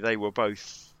funny. They were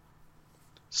both.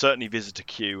 Certainly, Visitor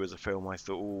Q was a film I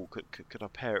thought, oh, could I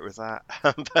pair it with that?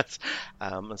 But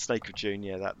and Snake of June,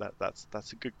 yeah,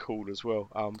 that's a good call as well.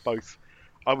 Both,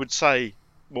 I would say,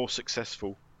 more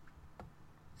successful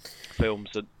films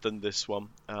than this one.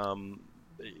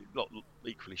 Not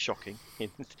equally shocking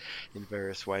in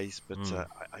various ways, but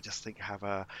I just think have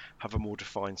a more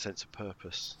defined sense of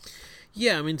purpose.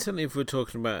 Yeah, I mean, certainly if we're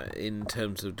talking about in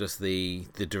terms of just the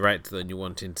director, then you're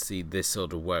wanting to see this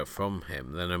sort of work from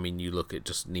him, then I mean, you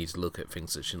need to look at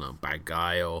things such as Bad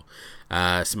Guy or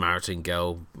Samaritan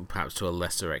Girl, perhaps to a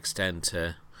lesser extent,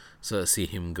 to sort of see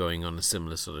him going on a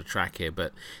similar sort of track here.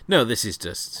 But no, this is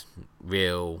just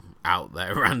real out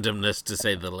there randomness, to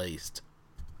say the least.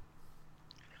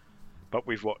 But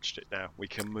we've watched it now. We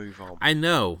can move on. I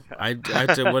know. I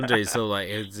had to wonder. So, like,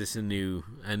 is this a new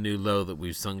low that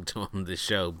we've sunk to on this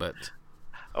show? But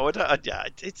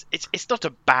it's not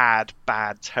a bad,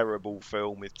 terrible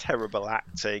film with terrible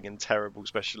acting and terrible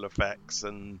special effects,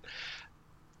 and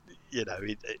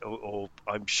or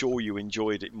I'm sure you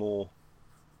enjoyed it more.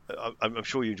 I'm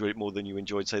sure you enjoyed it more than you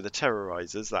enjoyed, say, The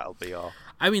Terrorizers. That'll be our.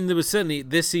 I mean, this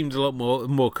seemed a lot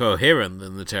more coherent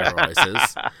than The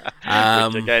Terrorizers.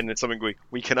 Which again, it's something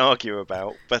we can argue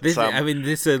about. But this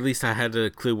at least I had a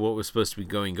clue what was supposed to be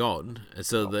going on,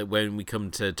 so that when we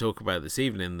come to talk about this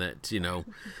evening, that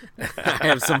I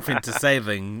have something to say.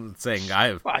 Then saying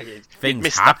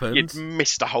things happened. You'd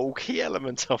missed a whole key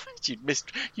element of it. You'd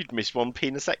missed one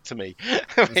penisectomy.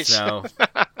 So,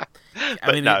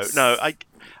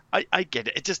 I get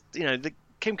it. It just, the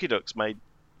Kim Ki-duk's made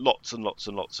lots and lots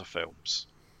and lots of films.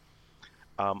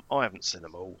 I haven't seen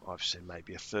them all. I've seen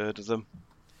maybe a third of them.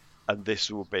 And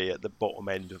this will be at the bottom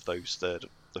end of those third of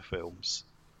the films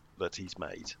that he's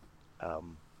made.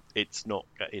 It's not,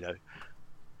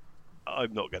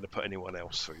 I'm not going to put anyone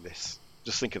else through this.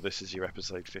 Just think of this as your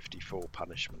episode 54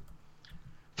 punishment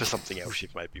for something else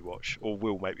you've maybe watched or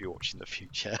will maybe watch in the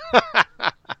future.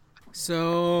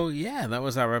 So, yeah, that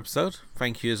was our episode.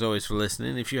 Thank you as always for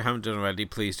listening. If you haven't done already,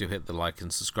 please do hit the like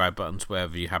and subscribe buttons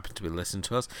wherever you happen to be listening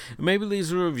to us. And maybe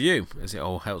leave a review, as it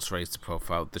all helps raise the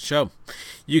profile of the show.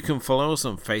 You can follow us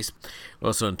on Facebook,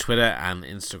 also on Twitter and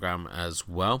Instagram as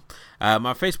well.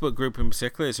 Our Facebook group in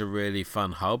particular is a really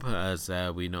fun hub, as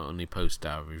we not only post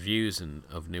our reviews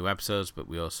of new episodes, but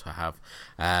we also have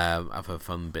other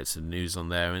fun bits of news on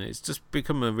there. And it's just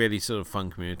become a really sort of fun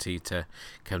community to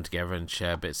come together and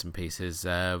share bits and pieces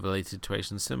related to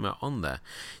Asian cinema on there.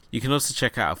 You can also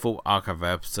check out our full archive of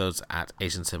episodes at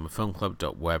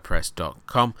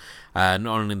asiancinemafilmclub.wordpress.com. Not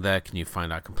only there can you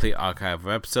find our complete archive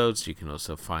of episodes, you can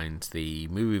also find the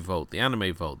Movie Vault, the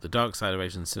Anime Vault, the Dark Side of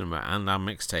Asian Cinema, and our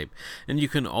mixtape. And you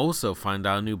can also find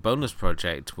our new bonus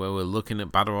project where we're looking at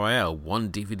Battle Royale,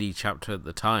 one DVD chapter at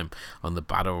the time, on the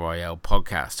Battle Royale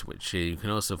podcast, which you can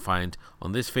also find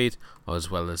on this feed,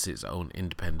 as well as its own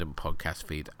independent podcast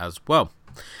feed as well.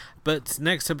 But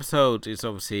next episode is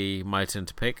obviously my turn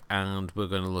to pick, and we're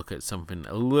going to look at something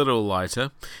a little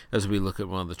lighter as we look at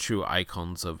one of the true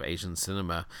icons of Asian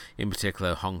cinema, in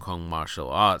particular Hong Kong martial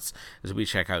arts, as we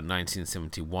check out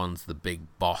 1971's The Big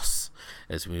Boss,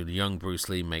 as young Bruce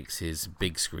Lee makes his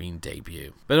big screen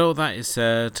debut. But all that is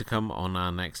to come on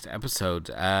our next episode.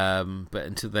 But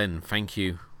until then, thank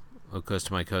you, of course,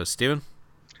 to my co-host Stephen.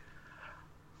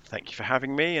 Thank you for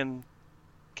having me, and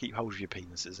keep hold of your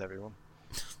penises, everyone.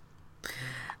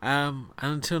 And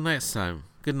until next time,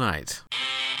 good night.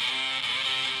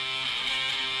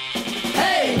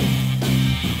 Hey!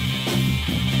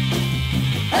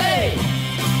 Hey!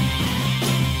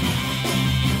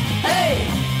 Hey!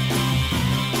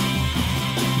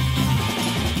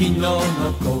 昨日の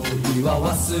恋は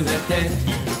忘れて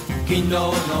昨日の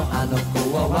あの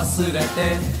子は忘れ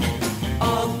て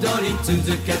踊り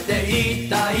続けてい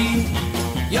たい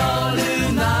夜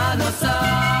なのさ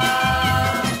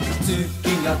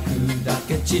月が砕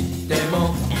け散って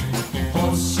も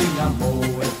星が燃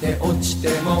えて落ち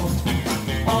ても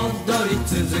踊り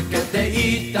続けて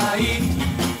いたい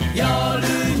夜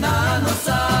なのさ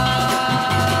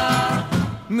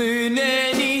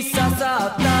胸に刺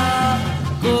さった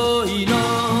恋の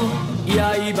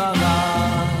刃が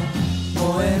燃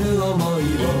える想い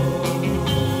を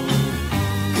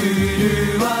狂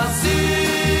わす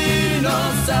の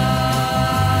さ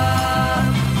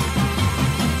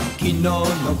昨日の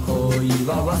恋は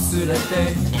忘れて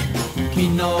昨日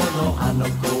のあの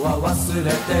子は忘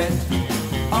れて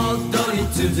踊り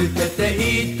続けて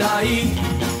いたい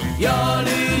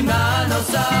夜なの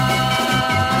さ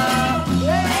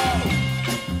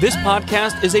This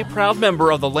podcast is a proud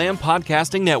member of the Lamb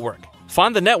Podcasting Network.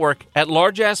 Find the network at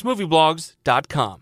largeassmovieblogs.com.